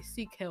did I say?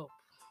 Seek help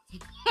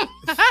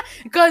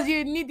because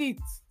you need it.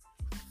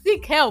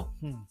 Seek help.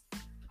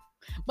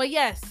 But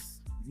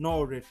yes,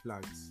 No red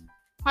flags.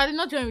 I did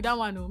not join with that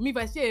one. No. Me, if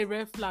I see a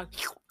red flag,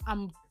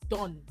 I'm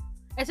done.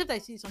 Except I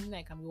see something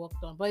that can be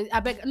worked on. But I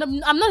beg, no,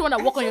 I'm not the one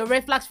that work on your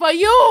red flags for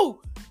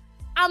you.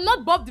 I'm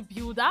not Bob the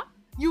Builder.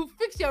 You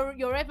fix your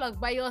red flags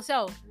by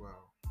yourself. Wow.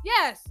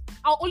 Yes,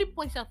 I'll only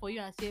point out for you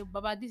and say,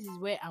 Baba, this is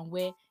where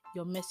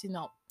you're messing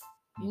up.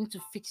 You need to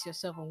fix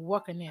yourself and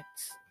work on it.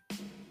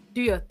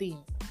 Do your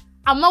thing.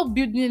 I'm not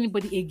building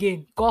anybody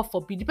again. God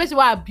forbid. The person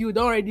who I build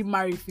already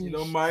married, finished. You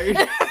know, married.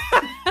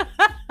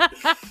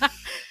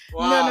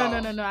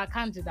 Wow. No. I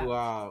can't do that.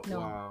 Wow.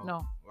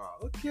 No.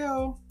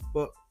 Okay,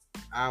 but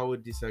I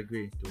would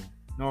disagree though.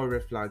 No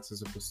red flags are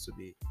supposed to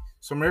be.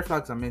 Some red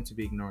flags are meant to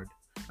be ignored.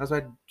 That's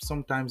why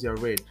sometimes they're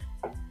red.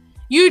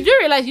 You do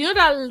realize, you know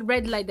that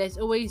red light that's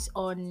always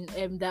on,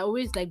 that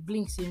always like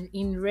blinks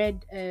in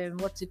red,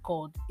 what's it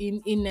called?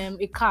 In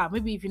a car.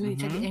 Maybe if you need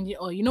to check the engine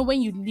oil, you know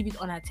when you leave it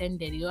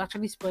unattended, you'll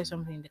actually spoil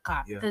something in the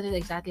car. Yeah. That is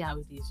exactly how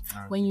it is.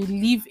 Right. When you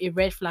leave a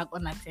red flag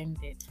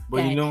unattended,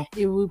 But you know,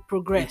 it will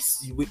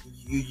progress. you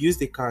use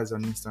the car as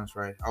an instance,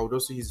 right? I would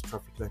also use the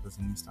traffic light as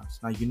an instance.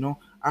 Now you know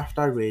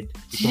after red, it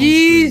turns green.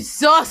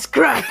 Jesus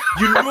Christ!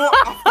 You know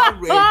after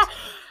red,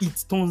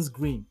 it turns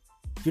green.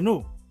 You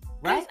know,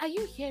 right? Guys, are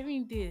you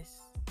hearing this?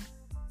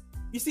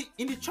 You see,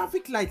 in the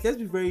traffic light, let's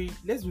be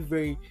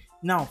very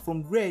now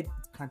from red it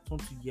can turn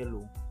to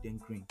yellow, then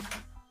green.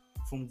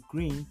 From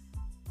green,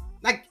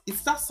 like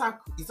it's that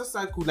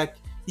cycle, like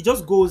it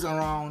just goes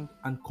around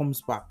and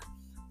comes back.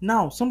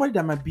 Now, somebody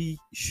that might be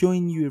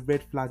showing you a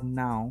red flag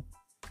now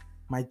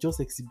might just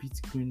exhibit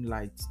green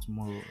light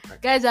tomorrow.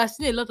 Like, Guys, I've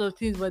seen a lot of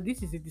things, but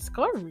this is a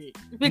discovery.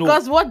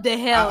 Because what the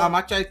hell? I'm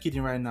actually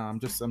kidding right now. I'm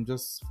just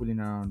fooling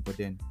around, but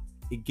then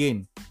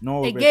again,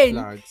 no red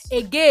flags.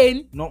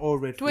 Again, not all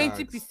red flags.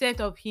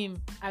 20% of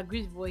him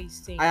agrees with what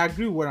he's saying. I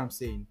agree with what I'm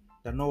saying.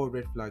 That not all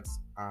red flags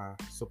are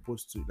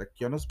supposed to, like,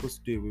 you're not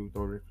supposed to do away with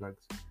all red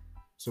flags.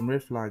 Some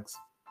red flags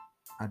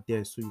are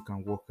there so you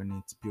can work on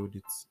it, build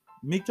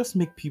it, just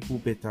make people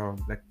better.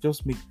 Like,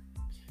 just make.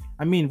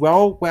 I mean,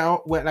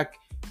 we're like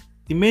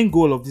the main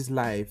goal of this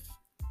life.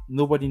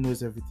 Nobody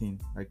knows everything.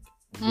 Like,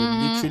 we're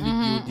literally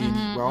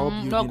building. We're all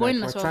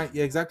building.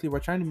 We're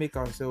trying to make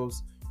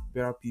ourselves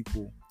better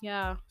people.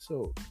 Yeah.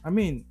 So, I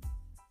mean,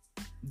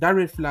 that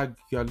red flag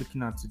you are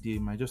looking at today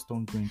might just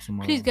turn green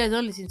tomorrow. Please, guys,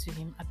 don't listen to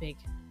him. I beg.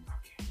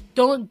 Okay.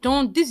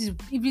 Don't. This is,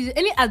 if there's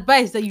any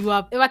advice that you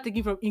have ever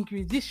taken from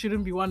Increase, this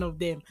shouldn't be one of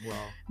them. Wow.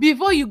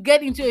 Before you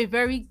get into a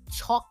very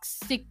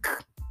toxic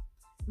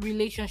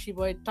relationship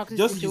or a toxic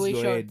situation.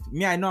 Use your head.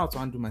 Me, I know how to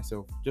handle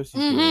myself. Just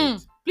use your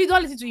head. Please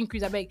don't listen to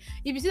Increase. I beg.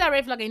 If you see that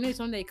red flag and you know it's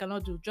something that you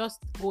cannot do,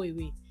 just go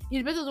away.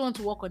 It's better to want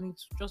to work on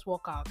it. Just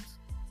walk out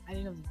at the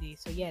end of the day.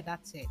 So yeah,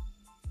 that's it.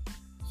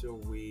 So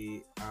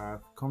we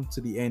have come to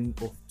the end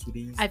of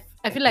today's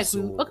I feel like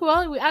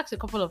we asked a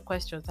couple of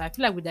questions. I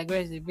feel like we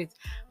digressed a bit.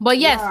 But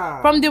yes,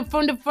 from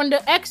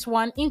the X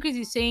one, Increase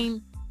is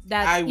saying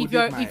that he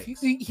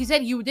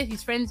said he would date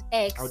his friend's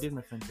ex, I would date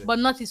my friend's ex, but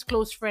not his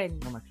close friend.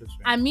 Not my close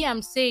friend. And me,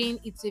 I'm saying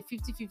it's a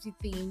 50-50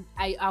 thing.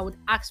 I would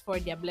ask for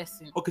their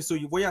blessing. Okay, so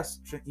what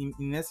you're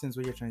in essence,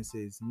 what you're trying to say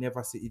is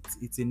never say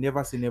it's a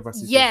never say never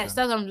situation. Yes,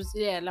 that's what I'm just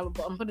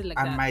I'm putting it like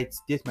that. I might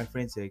date my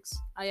friend's ex.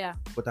 Oh yeah.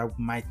 But I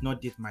might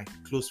not date my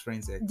close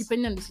friend's ex.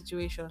 Depending on the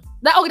situation.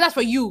 That's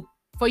for you.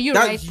 For you,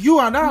 that's right? You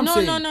and I'm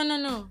saying.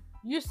 No.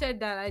 You said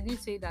that. I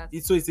didn't say that.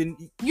 It's the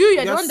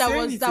one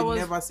that was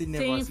never say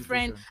never saying situation.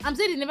 Friend. I'm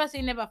saying never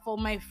say never for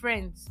my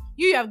friends.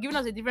 You have given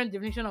us a different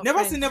definition of never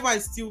friends. say never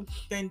is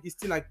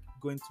still like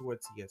going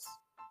towards yes.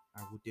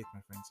 I would date my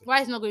friends.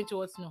 Why is not going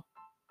towards no?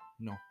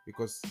 No,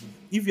 because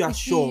if you are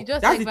sure,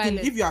 that's like the thing.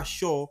 If you are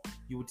sure,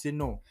 you would say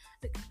no.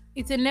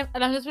 It's a never.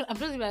 I'm just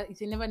about it's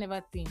a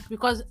never thing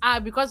because I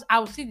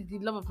will see the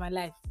love of my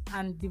life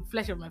and the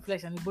flesh of my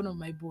flesh and the bone of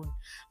my bone,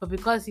 but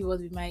because he was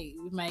with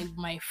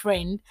my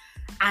friend,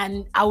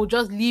 and I would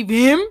just leave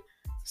him,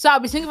 so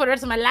I'll be single for the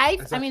rest of my life.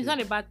 Exactly. I mean, it's not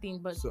a bad thing,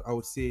 but so I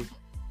would say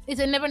it's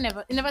a never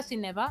say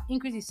never.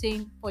 Increase is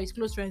saying for his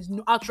close friends,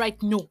 no,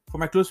 outright no. For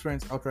my close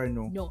friends, outright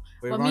no. No,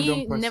 for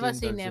me, never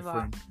say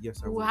never.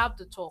 Yes, I will have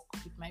to talk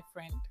with my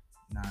friend.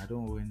 Nah, I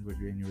don't owe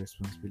anybody any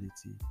responsibility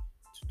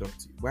to talk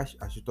to you. Why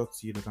I should talk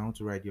to you? That I want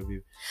to ride your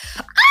wave.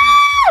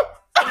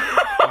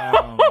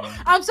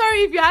 I'm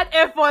sorry if you had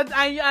AirPods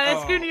and you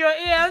are screaming your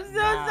ear. I'm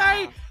so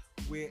sorry.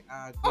 we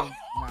are going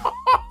now.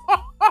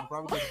 I'm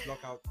probably going to block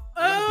out.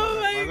 Oh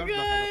my We're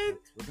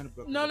god. going to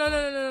block No, out. no,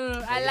 no, no, no, no.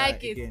 But I yeah,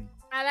 like it. again,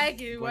 I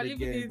like it. but We're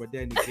leaving again, it. but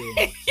then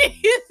again.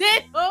 You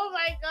said, "Oh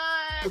my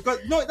god." Because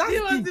no, that's This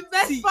the was thing. the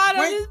best See, part of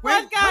when, this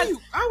when, podcast.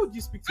 how would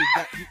you speak to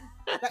that?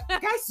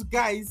 Like, guys to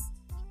guys,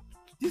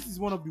 this is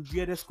one of the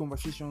weirdest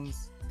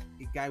conversations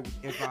a guy would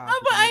ever have. Oh,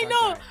 with but I another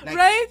know, guy. Like,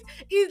 right?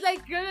 It's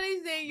like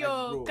really saying, like,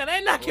 "Yo, bro, can I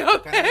knock bro, your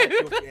can I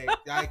knock head?"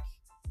 your head?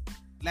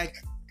 Like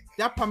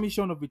that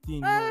permission of a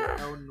thing. No,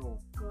 hell no,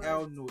 God.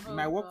 hell no. It Oh,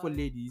 might work for God.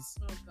 ladies,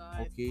 Oh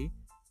god. okay,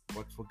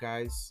 but for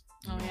guys.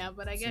 Oh no, yeah,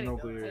 but I it's get it. no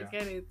Though. good I area.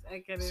 get it. I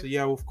get it. So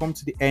yeah, we've come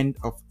to the end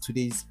of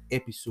today's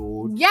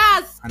episode.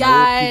 Yes, And I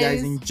hope you guys.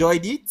 guys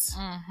enjoyed it.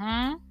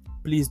 Mm-hmm.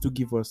 Please do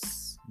give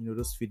us,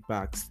 those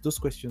feedbacks, those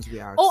questions we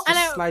asked. Oh, just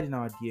and slide in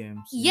our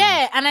DMs.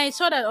 Yeah, and I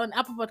saw that on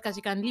Apple Podcast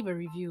you can leave a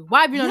review.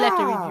 Why have you not left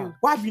a review?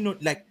 Why have you not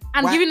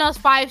And why, giving us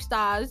 5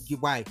 stars.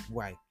 Why?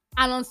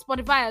 And on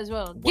Spotify as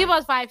well. Why? Give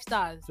us 5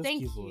 stars. Just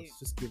Thank give you. us.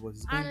 Just give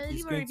us. And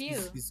leave a review.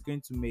 It's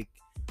going to make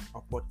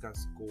our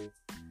podcast go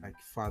like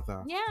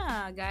further.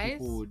 Yeah, guys.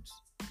 People would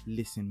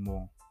listen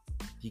more.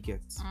 You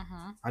get.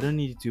 Uh-huh. I don't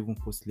need you to even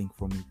post link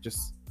for me.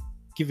 Just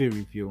give a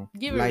review.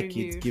 Give like a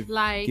review.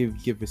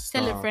 it. Give a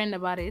star. Tell a friend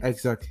about it.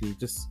 Exactly.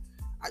 Just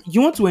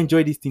you want to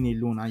enjoy this thing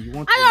alone, and you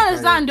want. I to don't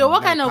understand though. What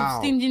like kind of how?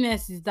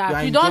 stinginess is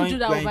that? You You don't do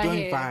that you're over enjoying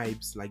here.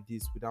 vibes like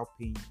this without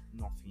paying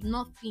nothing.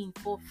 Nothing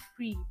for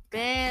free.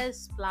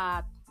 Best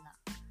plat.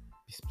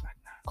 It's like,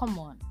 Come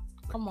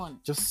on.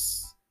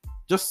 just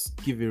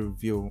give a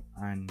review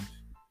and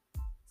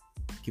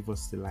give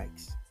us the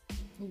likes.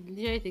 It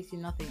literally takes you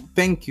nothing.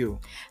 Thank you.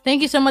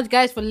 Thank you so much,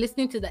 guys, for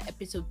listening to the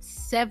episode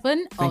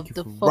 7 Thank of you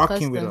the for Focused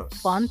rocking with and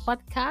us. Fun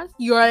podcast.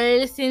 You are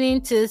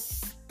listening to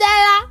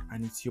Stella.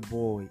 And it's your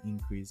boy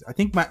Increase. I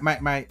think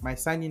my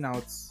signing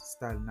out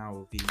style now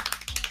will be,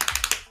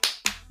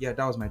 yeah,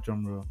 that was my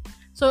drum roll.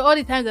 So all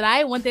the times that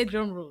I wanted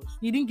drum rolls,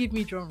 you didn't give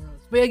me drum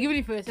rolls, but you're giving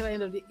it for yourself at the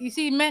end of the day. You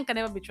see, men can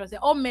never be trusted.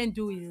 All men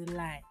do is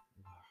lie.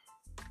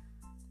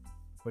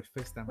 For the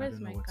first time, Where's I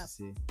don't know my what cup? to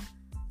say.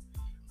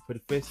 For the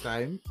first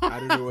time, I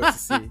don't know what to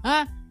say.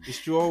 It's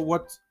true.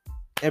 What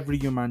every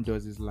human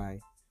does is lie.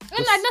 And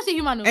I don't say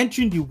human. No.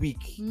 Entering the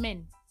week.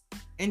 Men.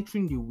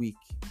 Entering the week.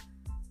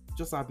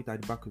 Just have it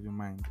at the back of your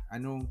mind. I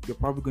know you're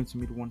probably going to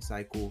meet 1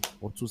 cycle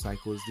or 2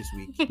 cycles this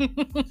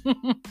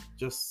week.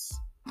 Just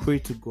pray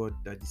to God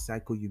that the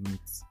cycle you meet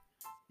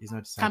is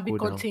not the cycle Can be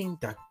contained.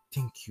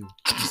 thank you.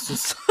 It's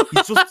just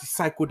the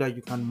cycle that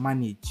you can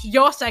manage.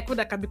 Your cycle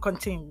that can be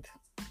contained.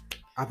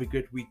 Have a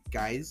great week,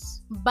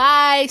 guys.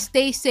 Bye.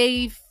 Stay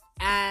safe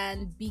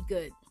and be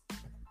good.